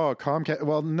just like, oh, Comcast.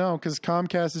 Well, no, because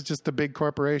Comcast is just a big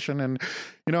corporation. And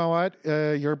you know what?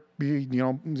 They're just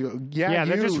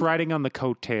riding on the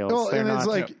coattails. Well, They're and it's not,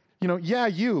 like,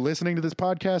 you listening to this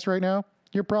podcast right now,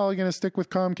 you're probably going to stick with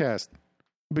Comcast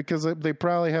because they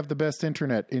probably have the best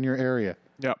internet in your area.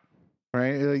 Yep.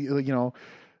 Right?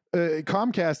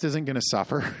 Comcast isn't going to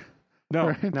suffer. No,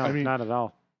 Right? no, I mean, not at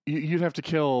all. you'd have to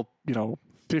kill,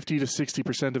 50 to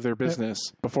 60% of their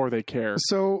business before they care.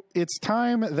 So it's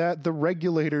time that the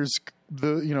regulators,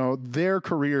 their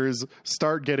careers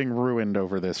start getting ruined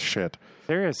over this shit.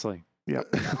 Seriously. Yeah.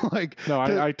 Like, No,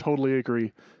 I totally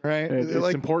agree. right? It's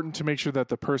Like, important to make sure that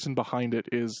the person behind it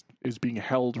is being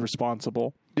held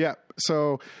responsible. yeah.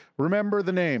 So remember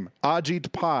the name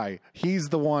Ajit Pai. He's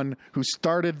the one who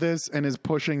started this and is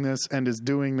pushing this and is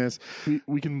doing this.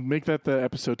 We can make that the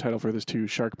episode title for this too.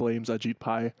 Shark blames Ajit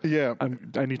Pai. Yeah.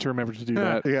 I need to remember to do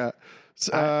that. Yeah.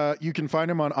 So, you can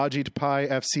find him on Ajit Pai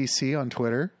FCC on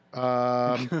Twitter.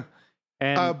 And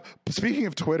Speaking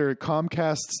of Twitter,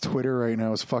 Comcast's Twitter right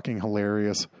now is fucking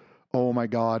hilarious. Oh my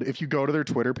God. If you go to their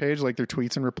Twitter page, like their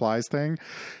tweets and replies thing,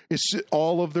 it's just,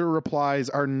 all of their replies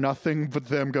are nothing but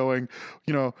them going,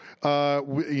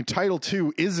 Title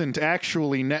II isn't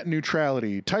actually net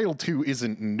neutrality. Title II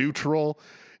isn't neutral.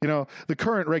 The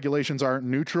current regulations aren't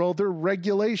neutral. They're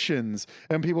regulations.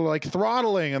 And people are like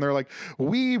throttling and they're like,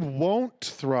 we won't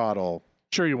throttle.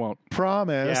 Sure you won't.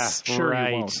 Promise. Sure you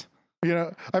right. won't.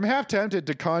 I'm half tempted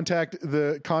to contact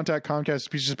Comcast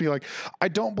to just be like, I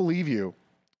don't believe you.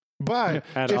 But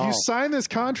At if all. you sign this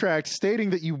contract stating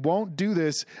that you won't do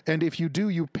this, and if you do,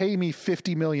 you pay me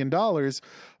 $50 million,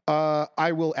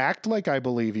 I will act like I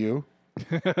believe you.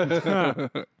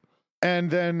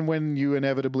 And then when you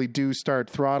inevitably do start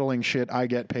throttling shit, I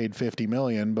get paid $50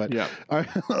 million. But Yeah.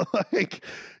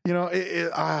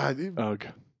 Ugh.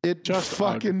 It Just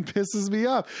fucking pisses me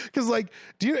off because,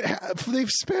 they've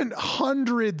spent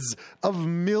hundreds of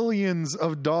millions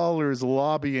of dollars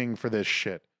lobbying for this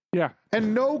shit. Yeah.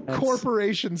 And no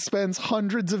corporation spends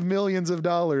hundreds of millions of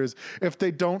dollars if they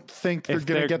don't think they're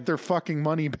going to get their fucking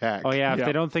money back. oh yeah, if Yeah.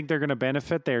 they don't think they're going to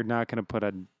benefit, they're not going to put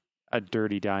a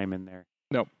dirty dime in there.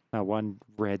 No. Not one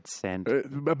red cent.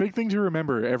 A big thing to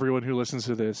remember, everyone who listens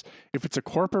to this, if it's a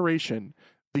corporation,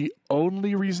 the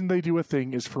only reason they do a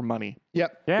thing is for money.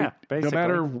 Yep. Yeah, basically. No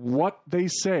matter what they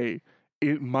say,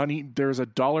 there's a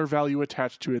dollar value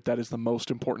attached to it that is the most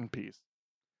important piece.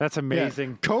 That's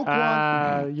amazing.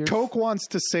 Yeah. You're- Coke wants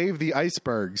to save the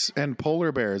icebergs and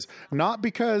polar bears, not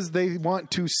because they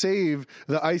want to save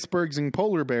the icebergs and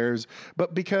polar bears,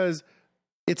 but because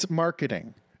it's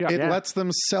marketing. Yeah. It Yeah. lets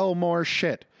them sell more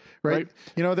shit. Right?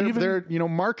 Right. They're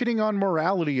marketing on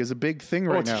morality is a big thing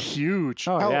right It's now. huge.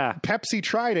 Oh, Hell, yeah. Pepsi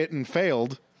tried it and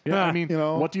failed. Yeah, I mean,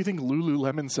 what do you think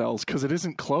Lululemon sells? Because it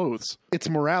isn't clothes. It's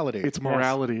morality. It's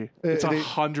morality. It's they-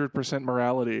 100%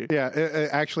 morality. Yeah,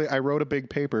 actually, I wrote a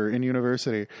big paper in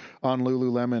university on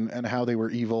Lululemon and how they were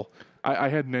evil. I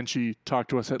had Nenshi talk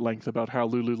to us at length about how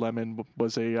Lululemon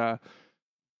was a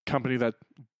company that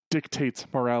dictates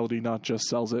morality, not just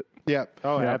sells it. Yeah.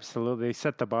 Oh, Yeah. absolutely. They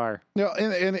set the bar. No,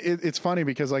 and it's funny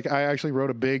because I actually wrote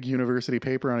a big university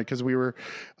paper on it because we were,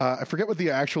 I forget what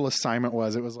the actual assignment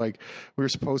was. It was like we were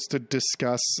supposed to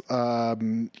discuss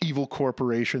evil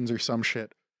corporations or some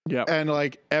shit. Yeah. And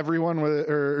everyone was,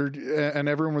 and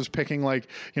everyone was picking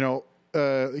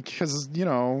because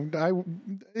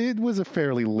it was a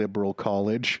fairly liberal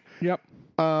college. Yep.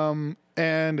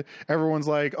 And everyone's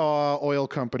like, oh, oil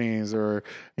companies or,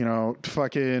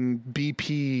 fucking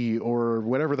BP or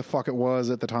whatever the fuck it was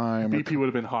at the time. BP would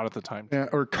have been hot at the time.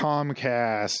 Or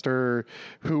Comcast or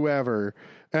whoever.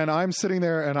 And I'm sitting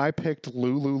there and I picked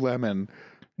Lululemon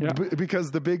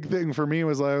because the big thing for me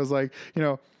was I was like,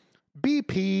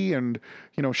 BP and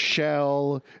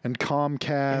Shell and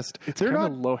Comcast. It's they're kind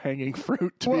not of low-hanging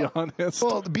fruit, to be honest.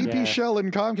 Well, BP, Yeah. Shell,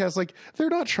 and Comcast, they're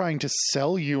not trying to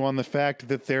sell you on the fact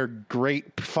that they're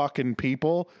great fucking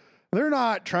people. They're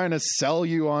not trying to sell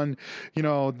you on,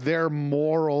 their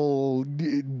moral,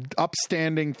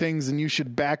 upstanding things and you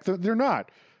should back them. They're not,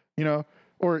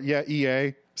 or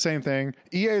EA, same thing.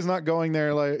 EA is not going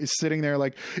there, sitting there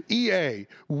like, EA,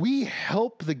 we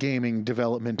help the gaming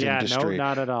development industry. No,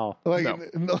 not at all.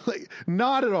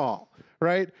 Not at all,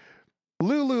 right?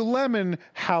 Lululemon,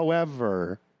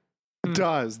 however,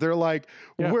 does. They're like,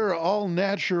 we're all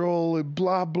natural,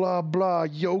 blah, blah, blah,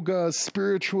 yoga,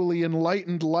 spiritually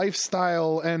enlightened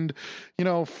lifestyle, and,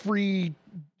 free,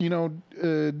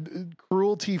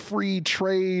 cruelty-free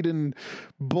trade and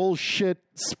bullshit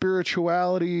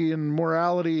spirituality and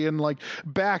morality, and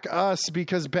back us,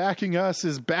 because backing us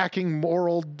is backing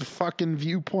moral fucking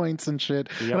viewpoints and shit.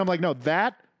 Yep. And I'm like, no,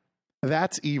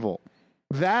 that's evil.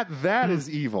 That is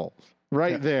evil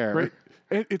right there. Right.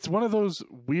 It's one of those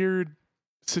weird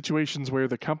situations where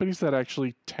the companies that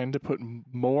actually tend to put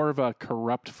more of a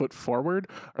corrupt foot forward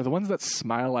are the ones that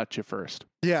smile at you first.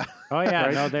 Yeah. Oh yeah.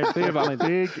 Right? No, they have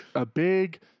a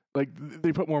big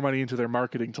they put more money into their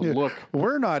marketing to look.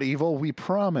 We're not evil. We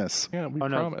promise. Yeah, we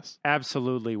promise. No,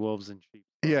 absolutely, wolves in sheep.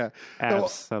 Yeah,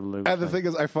 absolutely. And the thing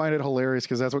is, I find it hilarious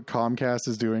because that's what Comcast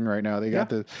is doing right now.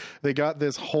 They got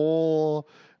this whole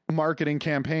marketing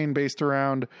campaign based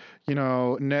around,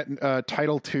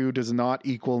 Title II does not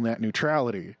equal net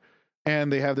neutrality.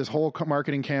 And they have this whole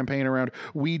marketing campaign around,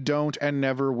 we don't and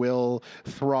never will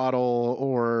throttle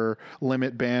or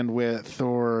limit bandwidth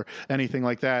or anything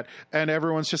like that. And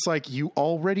everyone's just like, you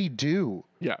already do.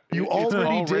 Yeah. You it's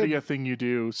already did. a thing you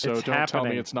do. So don't tell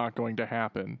me it's not going to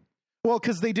happen. Well,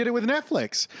 because they did it with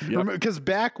Netflix. Because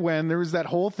back when there was that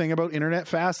whole thing about internet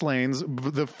fast lanes,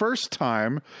 the first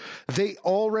time, they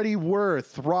already were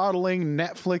throttling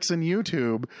Netflix and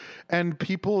YouTube, and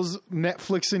people's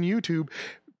Netflix and YouTube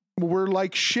were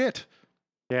like shit.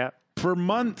 Yeah. For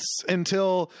months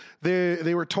until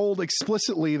they were told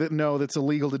explicitly that no, that's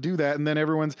illegal to do that. And then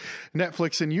everyone's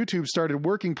Netflix and YouTube started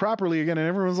working properly again, and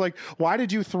everyone's like, why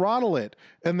did you throttle it?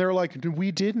 And they're like,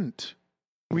 we didn't.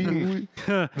 We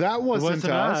that wasn't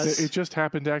us. It just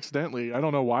happened accidentally. I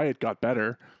don't know why it got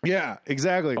better. Yeah,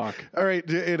 exactly. Fuck. All right.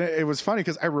 It was funny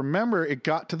because I remember it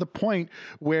got to the point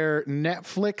where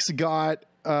Netflix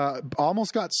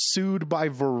almost got sued by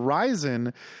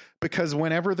Verizon because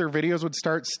whenever their videos would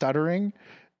start stuttering,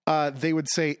 they would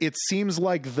say, it seems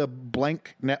like the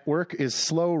blank network is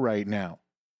slow right now.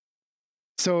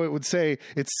 So it would say,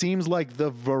 it seems like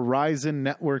the Verizon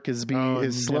network is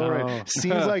slow right now.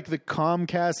 Seems like the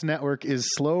Comcast network is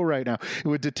slow right now. It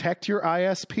would detect your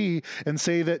ISP and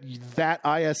say that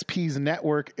ISP's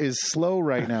network is slow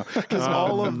right now. Because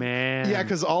all of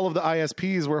the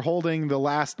ISPs were holding the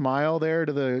last mile there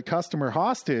to the customer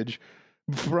hostage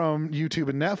from YouTube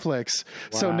and Netflix.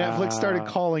 Wow. So Netflix started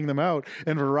calling them out,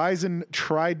 and Verizon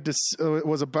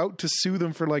was about to sue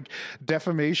them for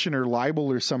defamation or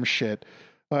libel or some shit.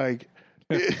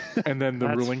 And then the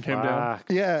ruling came down.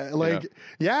 Yeah,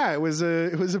 it was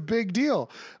a big deal,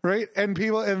 right? And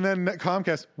then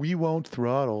Comcast, we won't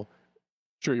throttle.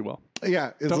 Sure you will.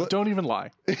 Yeah, don't even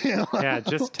lie.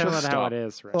 Just tell it how it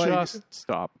is. Right? Just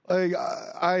stop.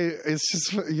 It's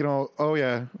just Oh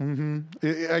yeah.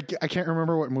 Mm-hmm. I can't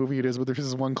remember what movie it is, but there's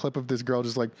this one clip of this girl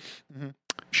just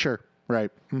sure,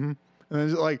 right, mm-hmm. And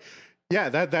then yeah,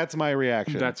 that's my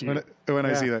reaction. That's you. When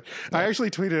I see that. Yeah. I actually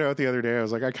tweeted out the other day, I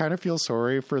was like, I kind of feel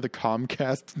sorry for the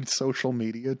Comcast social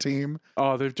media team.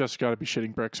 Oh, they've just got to be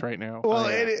shitting bricks right now. Well,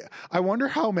 I wonder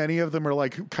how many of them are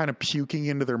kind of puking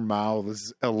into their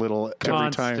mouths a little every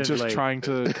time. Just trying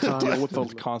to deal with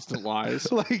the constant lies.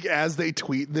 As they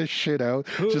tweet this shit out.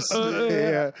 Just,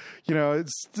 I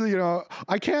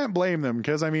can't blame them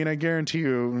because, I guarantee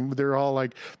you, they're all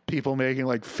people making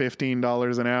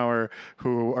 $15 an hour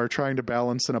who are trying to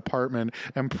balance an apartment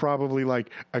and probably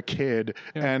a kid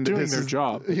and doing their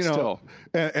job, still.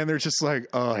 And they're just oh,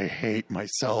 I hate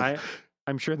myself.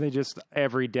 I'm sure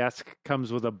every desk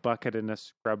comes with a bucket and a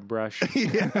scrub brush.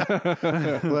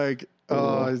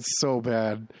 Oh, it's so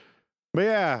bad. But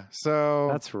yeah, so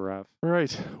that's rough.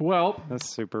 Right. Well, that's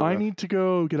super rough. I need to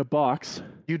go get a box.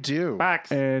 You do.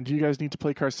 Box. And you guys need to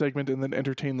play Car Segment and then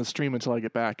entertain the stream until I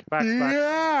get back. Box.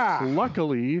 Yeah.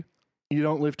 Luckily, you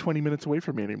don't live 20 minutes away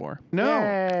from me anymore. No.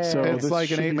 Yay. So it's an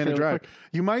 8-minute drive. Quick.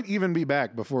 You might even be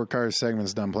back before Car's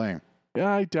segment's done playing.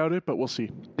 Yeah, I doubt it, but we'll see.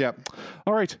 Yep.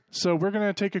 All right. So we're going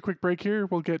to take a quick break here.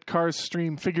 We'll get Car's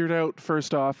stream figured out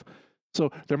first off.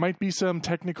 So there might be some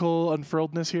technical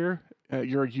unfurledness here.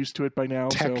 You're used to it by now.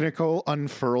 Technical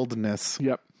unfurledness.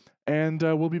 Yep. And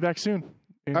we'll be back soon.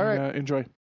 All right. Enjoy.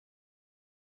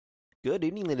 Good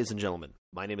evening, ladies and gentlemen.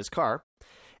 My name is Car.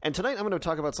 And tonight I'm going to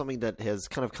talk about something that has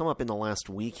kind of come up in the last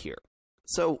week here.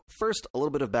 So, first, a little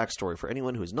bit of backstory for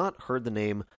anyone who has not heard the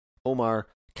name Omar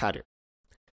Khadr.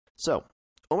 So,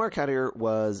 Omar Khadr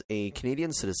was a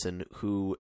Canadian citizen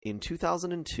who, in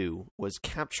 2002, was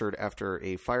captured after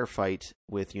a firefight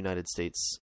with United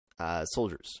States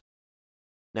soldiers.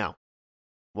 Now,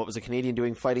 what was a Canadian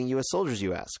doing fighting U.S. soldiers,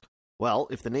 you ask? Well,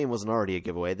 if the name wasn't already a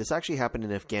giveaway, this actually happened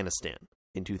in Afghanistan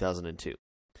in 2002.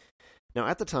 Now,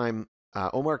 at the time,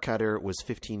 Omar Khadr was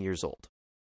 15 years old.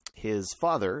 His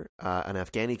father, an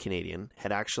Afghani Canadian,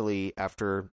 had actually,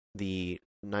 after the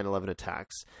 9/11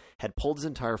 attacks, had pulled his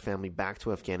entire family back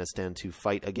to Afghanistan to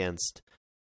fight against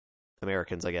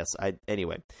Americans, I guess.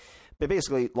 Anyway, but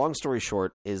basically, long story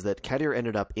short, is that Khadr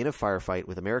ended up in a firefight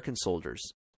with American soldiers.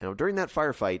 Now, during that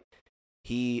firefight,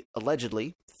 he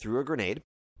allegedly threw a grenade,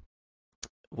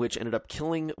 which ended up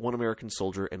killing one American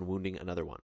soldier and wounding another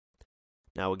one.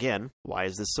 Now, again, why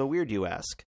is this so weird, you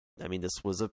ask? I mean, this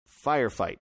was a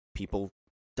firefight. People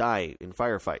die in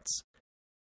firefights.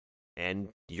 And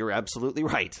you're absolutely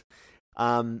right.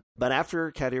 But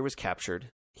after Khadr was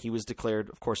captured, he was declared,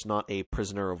 of course, not a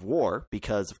prisoner of war,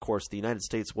 because, of course, the United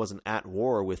States wasn't at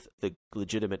war with the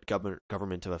legitimate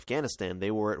government of Afghanistan.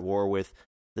 They were at war with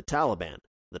the Taliban,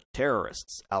 the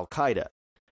terrorists, Al-Qaeda.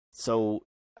 So,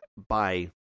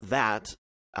 by that,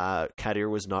 Khadr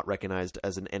was not recognized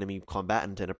as an enemy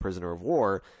combatant and a prisoner of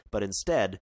war, but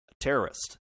instead a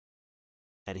terrorist.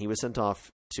 And he was sent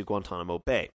off to Guantanamo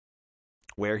Bay,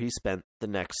 where he spent the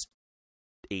next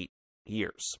 8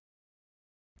 years.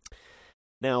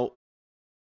 Now,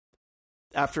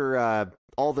 after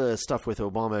all the stuff with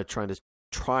Obama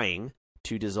trying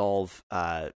to dissolve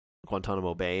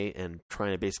Guantanamo Bay and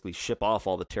trying to basically ship off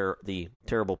all the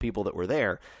terrible people that were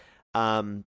there,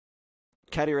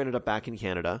 Khadr ended up back in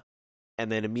Canada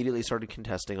and then immediately started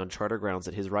contesting on charter grounds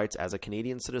that his rights as a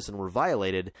Canadian citizen were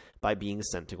violated by being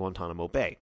sent to Guantanamo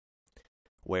Bay,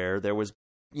 where there was,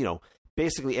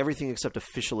 basically everything except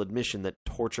official admission that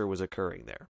torture was occurring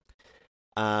there.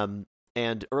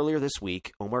 And earlier this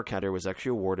week, Omar Khadr was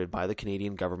actually awarded by the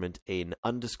Canadian government an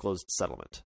undisclosed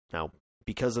settlement. Now,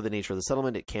 because of the nature of the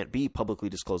settlement, it can't be publicly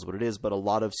disclosed what it is, but a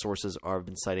lot of sources have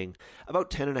been citing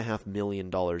about $10.5 million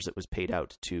that was paid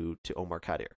out to Omar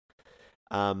Khadr.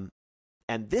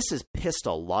 And this has pissed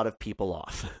a lot of people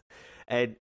off.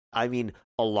 And I mean,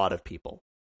 a lot of people.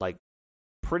 Like,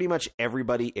 pretty much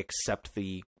everybody except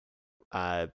the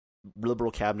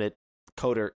Liberal cabinet,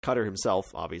 Khadr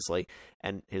himself, obviously,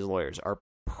 and his lawyers are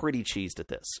pretty cheesed at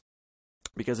this.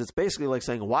 Because it's basically like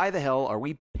saying, why the hell are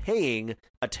we paying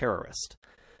a terrorist?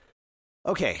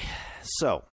 Okay,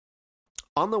 so,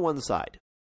 on the one side,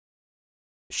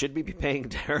 should we be paying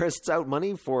terrorists out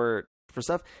money for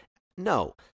stuff?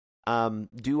 No.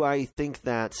 Do I think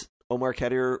that Omar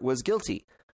Khadr was guilty?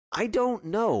 I don't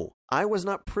know. I was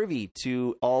not privy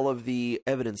to all of the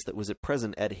evidence that was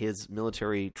present at his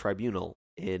military tribunal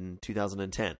in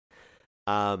 2010.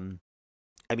 I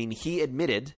mean, he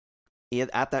admitted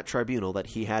at that tribunal that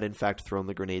he had in fact thrown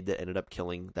the grenade that ended up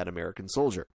killing that American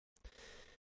soldier.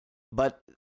 But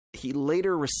he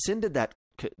later rescinded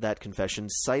that confession,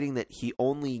 citing that he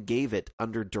only gave it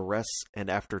under duress and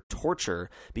after torture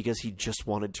because he just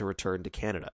wanted to return to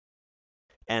Canada.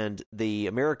 And the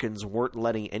Americans weren't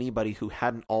letting anybody who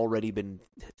hadn't already been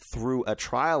through a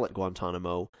trial at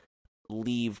Guantanamo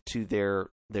leave to their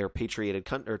patriated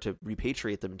country, or to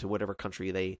repatriate them to whatever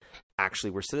country they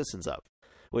actually were citizens of,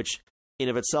 which in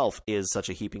of itself is such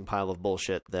a heaping pile of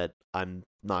bullshit that I'm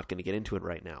not going to get into it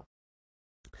right now.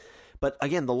 But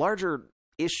again, the larger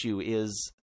issue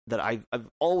is that I've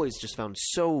always just found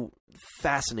so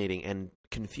fascinating and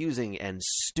confusing and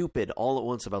stupid all at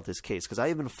once about this case, because I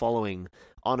have been following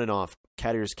on and off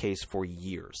Khadr's case for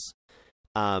years.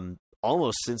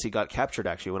 Almost since he got captured,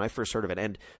 actually, when I first heard of it.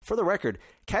 And for the record,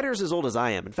 Khadr's as old as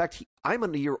I am. In fact, I'm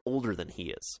a year older than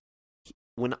he is.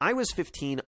 When I was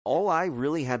 15, all I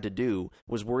really had to do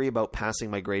was worry about passing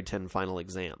my grade 10 final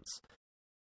exams.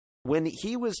 When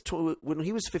he was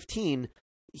 15,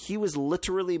 he was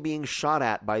literally being shot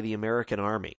at by the American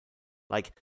army.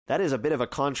 Like, that is a bit of a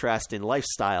contrast in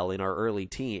lifestyle in our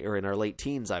late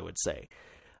teens, I would say.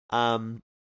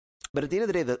 But at the end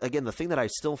of the day, again, the thing that I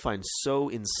still find so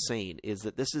insane is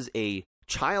that this is a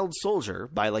child soldier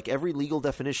by like every legal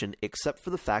definition, except for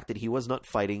the fact that he was not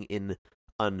fighting in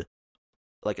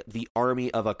the army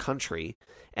of a country.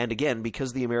 And again,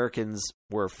 because the Americans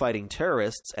were fighting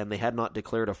terrorists and they had not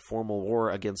declared a formal war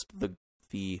against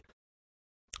the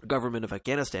government of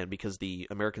Afghanistan, because the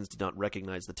Americans did not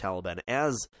recognize the Taliban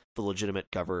as the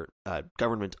legitimate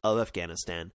government of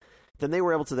Afghanistan, then they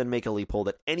were able to then make a loophole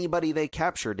that anybody they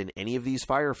captured in any of these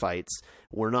firefights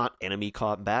were not enemy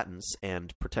combatants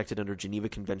and protected under Geneva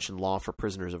Convention law for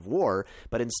prisoners of war,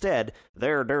 but instead,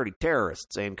 they're dirty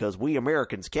terrorists, and because we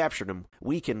Americans captured them,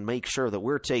 we can make sure that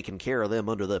we're taking care of them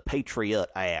under the Patriot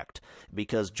Act,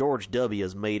 because George W.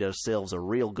 has made ourselves a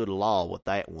real good law with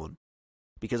that one.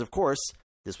 Because, of course,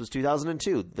 this was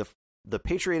 2002. The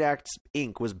Patriot Act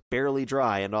ink was barely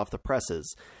dry and off the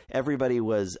presses. Everybody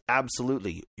was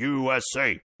absolutely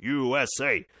USA,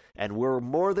 USA, and we're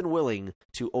more than willing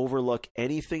to overlook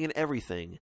anything and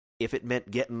everything if it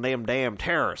meant getting them damn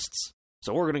terrorists.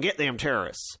 So we're going to get them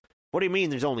terrorists. What do you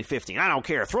mean there's only 15? I don't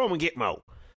care. Throw them in Gitmo.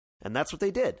 And that's what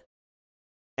they did.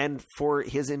 And for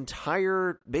his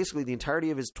basically the entirety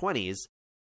of his 20s,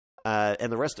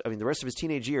 and the rest of his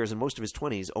teenage years and most of his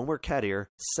 20s, Omar Khadr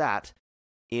sat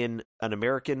in an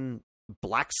American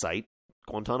black site,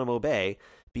 Guantanamo Bay,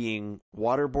 being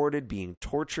waterboarded, being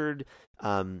tortured,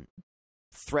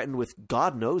 threatened with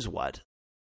God knows what,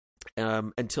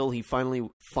 until he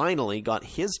finally got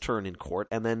his turn in court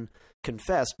and then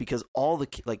confessed, because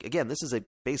this is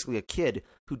basically a kid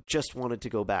who just wanted to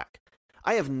go back.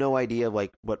 I have no idea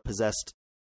what possessed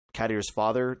Khadr's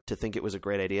father to think it was a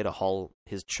great idea to haul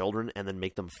his children and then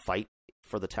make them fight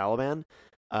for the Taliban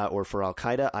or for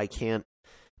Al-Qaeda. I can't.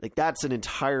 That's an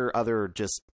entire other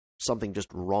just something just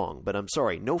wrong. But I'm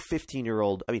sorry, no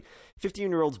 15-year-old.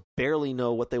 15-year-olds barely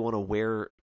know what they want to wear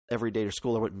every day to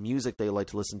school, or what music they like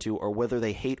to listen to, or whether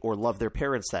they hate or love their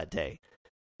parents that day.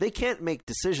 They can't make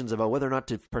decisions about whether or not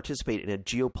to participate in a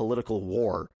geopolitical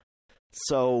war.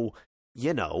 So,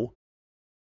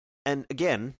 and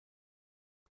again,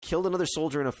 killed another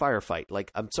soldier in a firefight.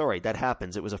 I'm sorry, that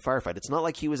happens. It was a firefight. It's not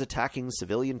like he was attacking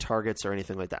civilian targets or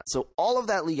anything like that. So all of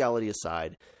that legality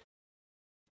aside,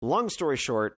 long story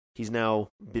short, he's now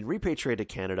been repatriated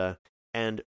to Canada.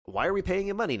 And why are we paying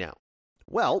him money now?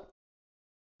 Well,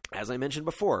 as I mentioned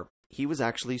before, he was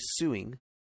actually suing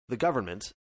the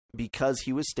government because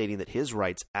he was stating that his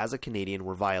rights as a Canadian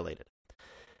were violated.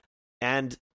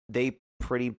 And they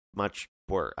pretty much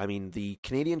were. The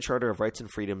Canadian Charter of Rights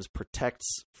and Freedoms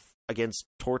protects against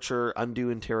torture, undue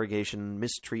interrogation,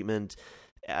 mistreatment,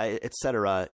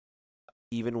 etc.,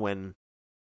 even when,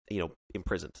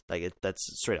 imprisoned.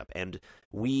 That's straight up. And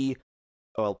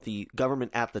the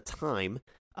government at the time,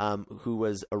 who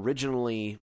was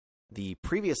originally the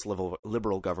previous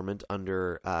liberal government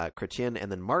under Chrétien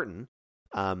and then Martin,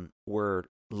 were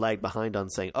lagged behind on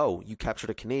saying, oh, you captured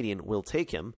a Canadian, we'll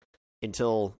take him.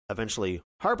 Until eventually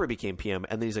Harper became PM,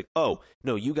 and then he's like, oh,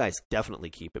 no, you guys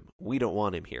definitely keep him. We don't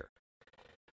want him here.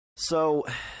 So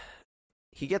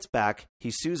he gets back, he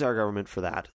sues our government for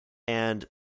that, and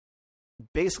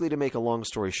basically, to make a long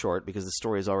story short, because the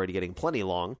story is already getting plenty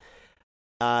long,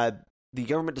 the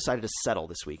government decided to settle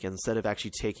this week instead of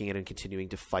actually taking it and continuing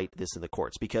to fight this in the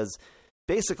courts. Because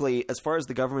basically, as far as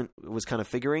the government was kind of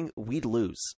figuring, we'd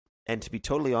lose. And to be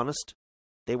totally honest,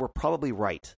 they were probably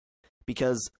right.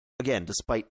 Because again,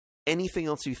 despite anything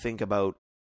else you think about,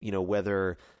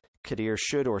 whether Khadr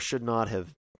should or should not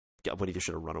have, whether he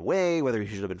should have run away, whether he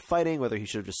should have been fighting, whether he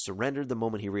should have just surrendered the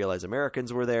moment he realized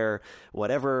Americans were there,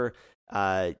 whatever,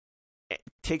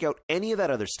 take out any of that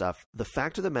other stuff. The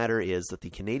fact of the matter is that the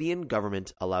Canadian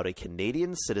government allowed a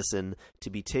Canadian citizen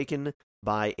to be taken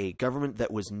by a government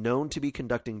that was known to be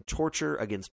conducting torture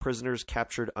against prisoners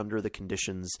captured under the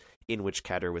conditions in which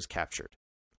Khadr was captured.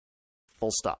 Full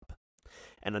stop.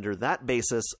 And under that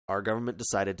basis, our government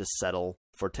decided to settle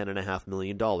for $10.5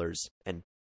 million and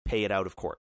pay it out of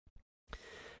court.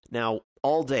 Now,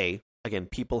 all day, again,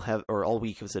 all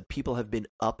week have said people have been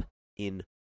up in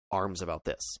arms about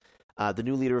this. The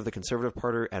new leader of the Conservative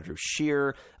Party, Andrew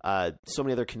Scheer, so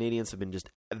many other Canadians have been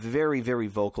just very, very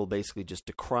vocal, basically just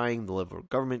decrying the Liberal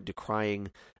government,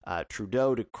 decrying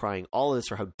Trudeau, decrying all of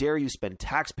this, or how dare you spend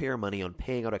taxpayer money on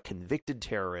paying out a convicted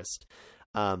terrorist.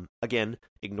 Again,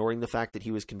 ignoring the fact that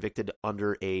he was convicted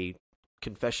under a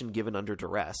confession given under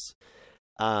duress.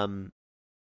 But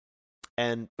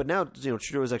now,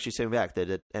 Trudeau is actually saying back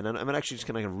that and I'm actually just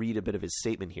going to read a bit of his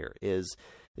statement here, is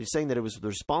he's saying that it was the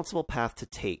responsible path to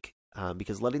take,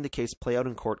 because letting the case play out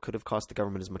in court could have cost the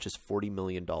government as much as $40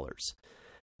 million.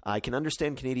 I can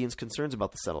understand Canadians' concerns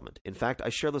about the settlement. In fact, I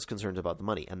share those concerns about the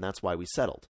money, and that's why we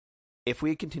settled. If we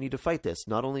had continued to fight this,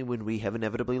 not only would we have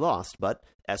inevitably lost, but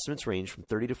estimates range from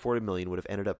 30 to 40 million would have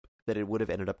ended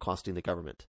up costing the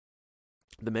government.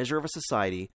 The measure of a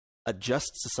society, a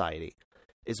just society,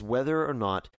 is whether or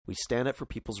not we stand up for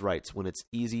people's rights when it's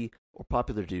easy or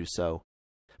popular to do so,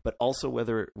 but also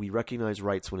whether we recognize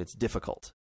rights when it's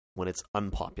difficult, when it's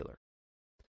unpopular.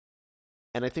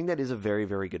 And I think that is a very,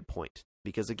 very good point,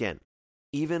 because again,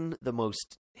 even the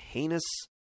most heinous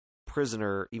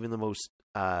prisoner, even the most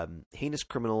heinous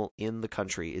criminal in the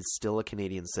country, is still a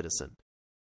Canadian citizen.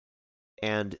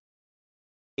 And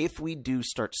if we do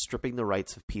start stripping the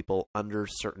rights of people under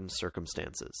certain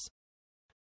circumstances,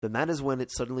 then that is when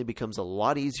it suddenly becomes a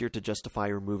lot easier to justify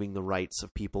removing the rights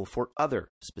of people for other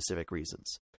specific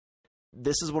reasons.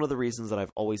 This is one of the reasons that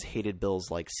I've always hated bills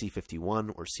like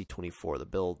C-51 or C-24, the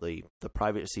bill, the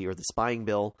privacy or the spying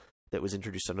bill that was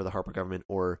introduced under the Harper government,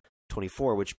 or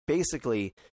 24, which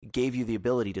basically gave you the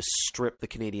ability to strip the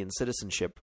Canadian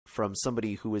citizenship from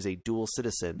somebody who is a dual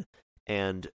citizen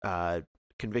and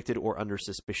convicted or under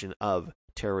suspicion of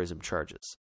terrorism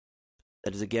charges.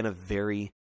 That is, again, a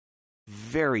very,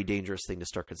 very dangerous thing to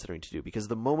start considering to do, because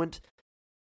the moment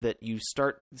that you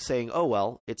start saying, oh,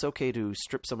 well, it's okay to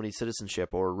strip somebody's citizenship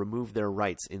or remove their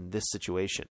rights in this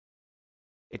situation,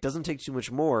 it doesn't take too much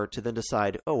more to then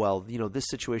decide, oh, well, this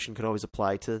situation could always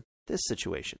apply to this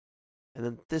situation and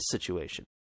then this situation.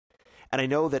 And I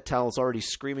know that Tal's already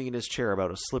screaming in his chair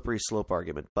about a slippery slope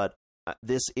argument, but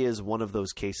this is one of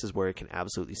those cases where it can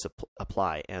absolutely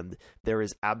apply, and there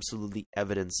is absolutely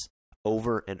evidence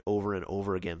over and over and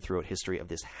over again throughout history of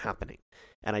this happening.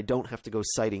 And I don't have to go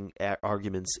citing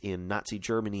arguments in Nazi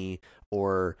Germany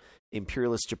or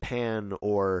imperialist Japan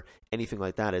or anything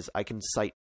like that, as I can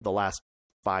cite the last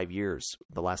 5 years,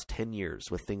 the last 10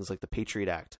 years with things like the Patriot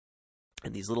Act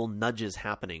and these little nudges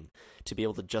happening to be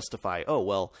able to justify, oh,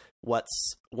 well, what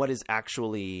is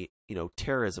actually,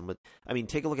 terrorism? I mean,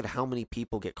 take a look at how many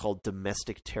people get called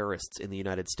domestic terrorists in the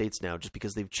United States now just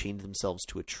because they've chained themselves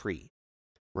to a tree,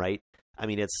 right? I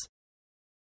mean, it's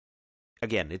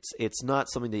not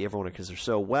something that everyone considers.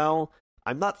 So, well,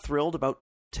 I'm not thrilled about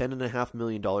 $10.5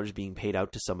 million being paid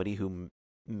out to somebody who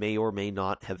may or may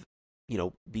not have,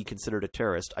 be considered a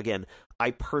terrorist. Again,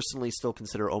 I personally still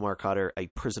consider Omar Khadr a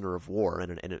prisoner of war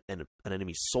and an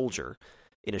enemy soldier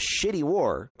in a shitty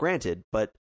war, granted,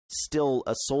 but still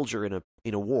a soldier in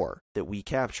a war that we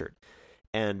captured.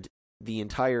 And the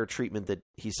entire treatment that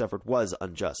he suffered was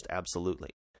unjust, absolutely.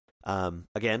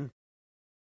 Again,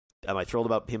 am I thrilled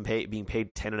about him being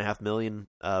paid $10.5 million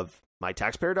of my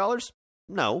taxpayer dollars?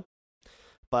 No,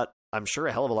 but I'm sure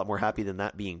a hell of a lot more happy than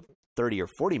that being 30 or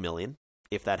 40 million,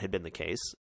 if that had been the case.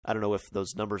 I don't know if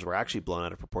those numbers were actually blown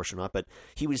out of proportion or not, but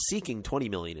he was seeking 20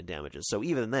 million in damages. So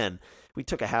even then, we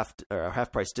took a half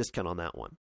price discount on that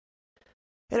one.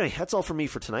 Anyway, that's all from me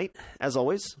for tonight. As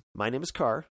always, my name is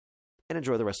Carr, and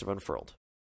enjoy the rest of Unfurled.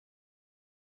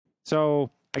 So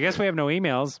I guess we have no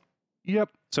emails. Yep.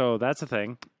 So that's a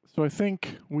thing. So I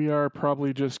think we are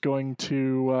probably just going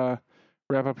to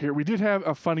wrap up here. We did have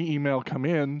a funny email come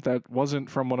in that wasn't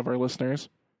from one of our listeners.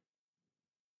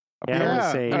 Yeah, it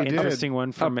was we an did. interesting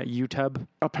one from YouTube.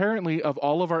 Apparently, of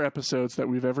all of our episodes that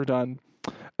we've ever done,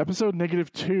 episode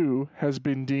 -2 has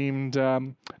been deemed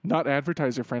not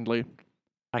advertiser friendly.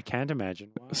 I can't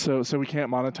imagine why. So we can't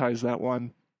monetize that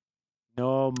one.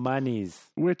 No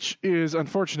monies. Which is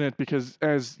unfortunate because,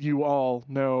 as you all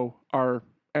know, our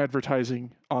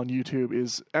advertising on YouTube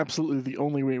is absolutely the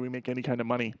only way we make any kind of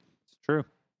money. It's true.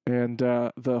 And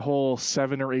the whole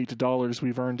 $7 or $8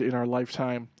 we've earned in our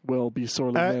lifetime will be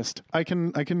sorely missed. I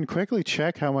can quickly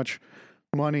check how much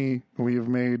money we've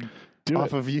made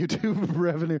off of YouTube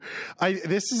revenue.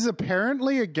 This is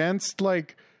apparently against,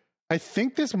 like, I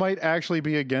think this might actually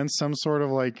be against some sort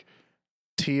of like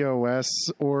TOS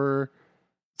or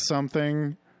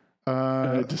something.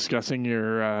 Discussing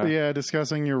your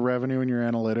discussing your revenue and your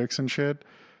analytics and shit.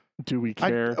 Do we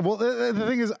care? The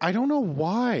thing is, I don't know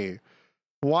why.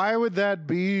 Why would that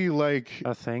be like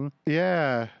A thing?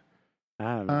 Yeah.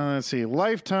 I don't know. Let's see.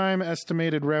 Lifetime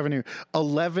estimated revenue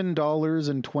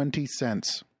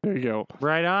 $11.20 There you go.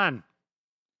 Right on.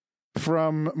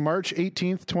 from March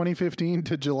 18th, 2015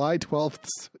 to July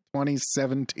 12th,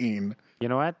 2017. You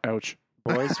know what, Ouch.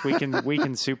 boys? We can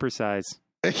supersize.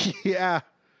 Yeah.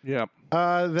 Yeah.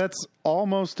 That's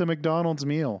almost a McDonald's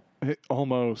meal.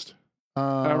 Almost.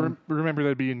 Remember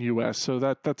that'd be in US, so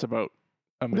that's about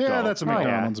a McDonald's. Yeah, that's a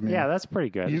McDonald's meal. Yeah, that's pretty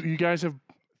good. You guys have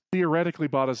theoretically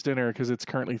bought us dinner because it's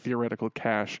currently theoretical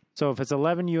cash. So if it's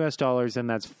 $11, then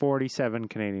that's 47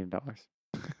 Canadian dollars.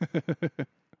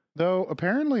 Though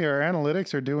apparently our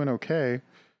analytics are doing okay.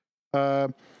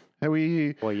 Well,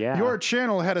 yeah. Your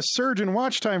channel had a surge in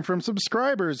watch time from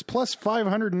subscribers, plus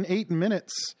 508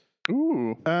 minutes.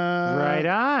 Ooh. Right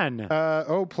on.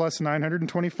 Plus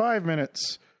 925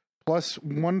 minutes. Plus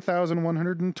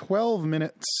 1,112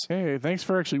 minutes. Hey, thanks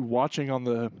for actually watching on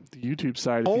the YouTube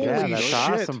side. Holy Yeah, that's shit.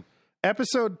 awesome.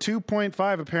 Episode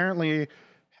 2.5 apparently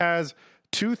has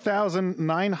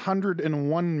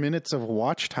 2,901 minutes of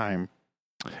watch time.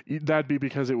 That'd be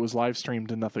because it was live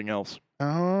streamed and nothing else.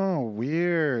 Oh,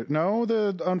 weird. No,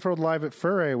 the Unfurled Live at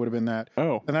Furray would have been that.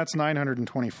 Oh, And that's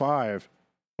 925.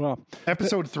 well.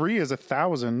 Episode 3 is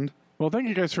 1,000. Well, thank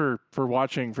you guys for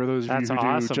watching. For those of That's you who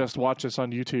awesome. do just watch us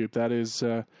on YouTube, that is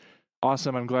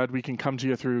awesome. I'm glad we can come to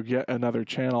you through yet another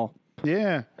channel.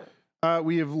 Yeah.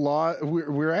 We have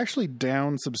we're actually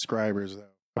down subscribers though.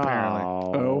 Apparently.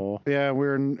 Oh. Yeah,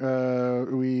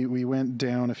 we went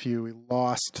down a few. We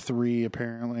lost 3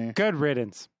 apparently. Good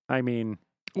riddance. I mean,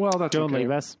 Well, that's don't okay.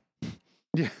 leave us.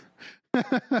 Yeah.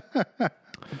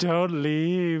 Don't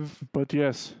leave. But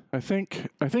yes, I think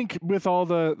with all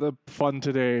the fun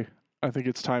today, I think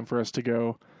it's time for us to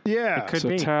go. Yeah. Could so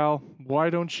be. Tal, why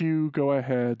don't you go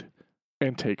ahead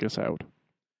and take us out?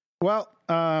 Well,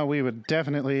 we would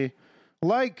definitely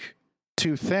like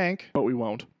to thank. But we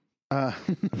won't.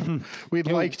 We'd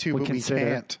Yeah, like to, we but we consider.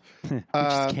 can't. We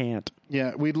just can't.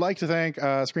 Yeah, we'd like to thank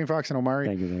Screen Fox and Omari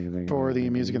Thank you. for the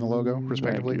music and the logo,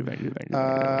 respectively. Thank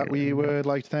you. We would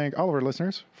like to thank all of our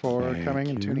listeners for coming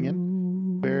and tuning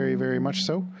in. Very, very much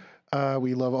so.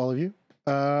 We love all of you.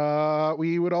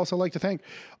 We would also like to thank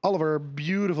all of our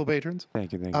beautiful patrons.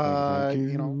 Thank you.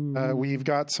 You know, we've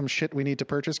got some shit we need to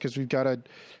purchase because we've got a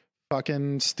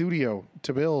fucking studio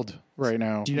to build right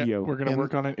now. Yeah, Yo. we're gonna And-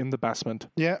 work on it in the basement.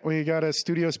 Yeah, we got a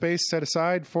studio space set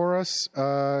aside for us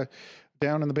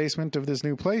down in the basement of this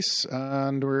new place,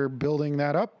 and we're building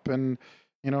that up. And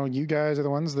you know, you guys are the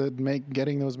ones that make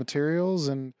getting those materials,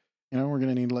 and you know, we're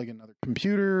gonna need like another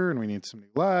computer, and we need some new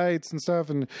lights and stuff.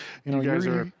 And you know, You guys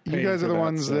are you paying guys for are the that,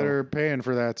 ones so- that are paying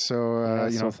for that. So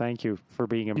you so know, thank you for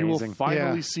being You will amazing.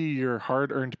 finally Yeah. see your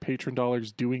hard-earned patron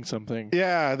dollars doing something.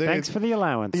 yeah, Thanks for the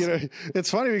allowance. You know,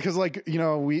 it's funny because like, you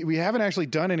know, we haven't actually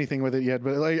done anything with it yet,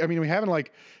 but like, I mean, we haven't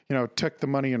like, you know, took the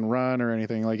money and run or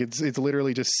anything. Like it's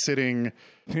literally just sitting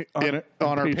on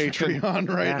our Patreon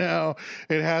right Yeah. now.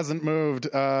 It hasn't moved.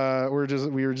 We were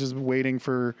just waiting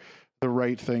for the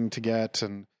right thing to get,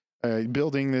 and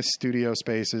building this studio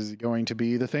space is going to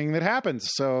be the thing that happens.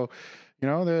 So, you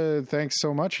know, thanks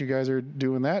so much. You guys are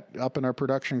doing that, upping our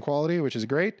production quality, which is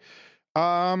great.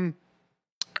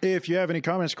 If you have any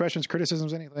comments, questions,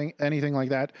 criticisms, anything like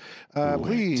that,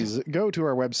 please go to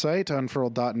our website,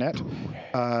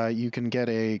 unfurled.net. You can get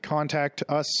a contact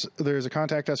us. There's a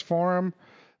contact us forum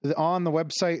on the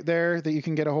website there that you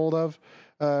can get a hold of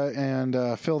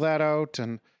and fill that out,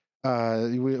 and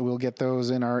we'll get those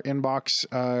in our inbox.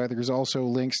 There's also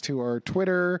links to our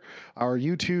Twitter, our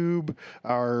YouTube,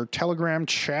 our Telegram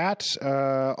chat,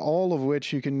 all of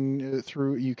which you can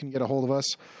get a hold of us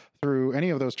through any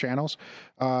of those channels.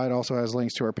 It also has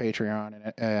links to our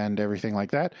Patreon and everything like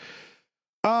that.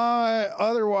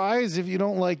 Otherwise, if you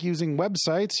don't like using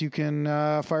websites, you can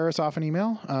fire us off an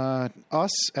email,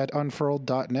 us at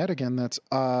unfurled.net. Again, that's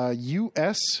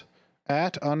us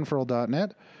at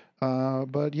unfurled.net.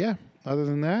 But yeah, other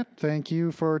than that, thank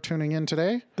you for tuning in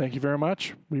today. Thank you very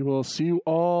much. We will see you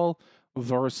all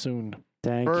very soon.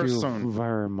 Thank you Person.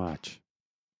 very much.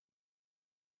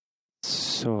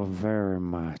 So very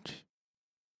much.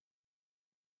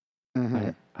 Mm-hmm.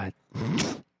 I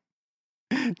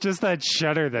just that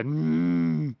shudder that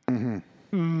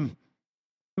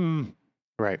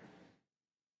Right.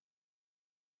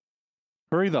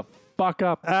 Hurry the fuck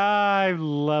up. I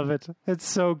love it. It's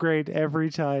so great every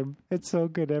time. It's so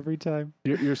good every time.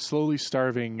 You're slowly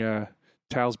starving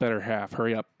Tal's better half.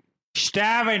 Hurry up.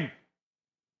 Starving.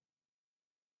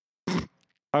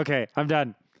 Okay, I'm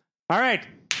done. All right.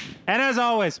 And as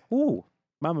always, ooh,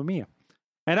 Mamma Mia.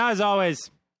 And as always,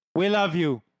 we love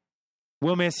you.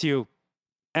 We'll miss you.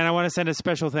 And I want to send a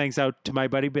special thanks out to my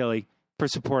buddy Billy for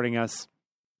supporting us,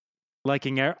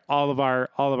 liking all of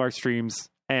our streams,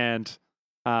 and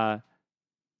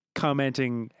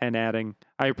commenting and adding.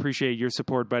 I appreciate your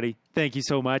support, buddy. Thank you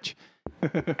so much.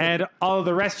 And all of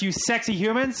the rest, you sexy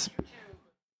humans,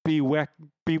 be what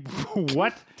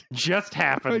just I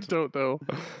happened? don't know.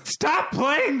 Stop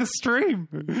playing the stream.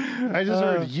 I just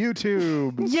heard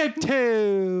YouTube.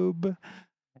 YouTube.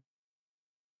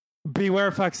 Beware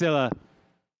Foxzilla,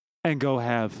 and go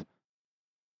have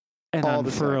an All the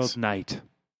unfurled sex. night.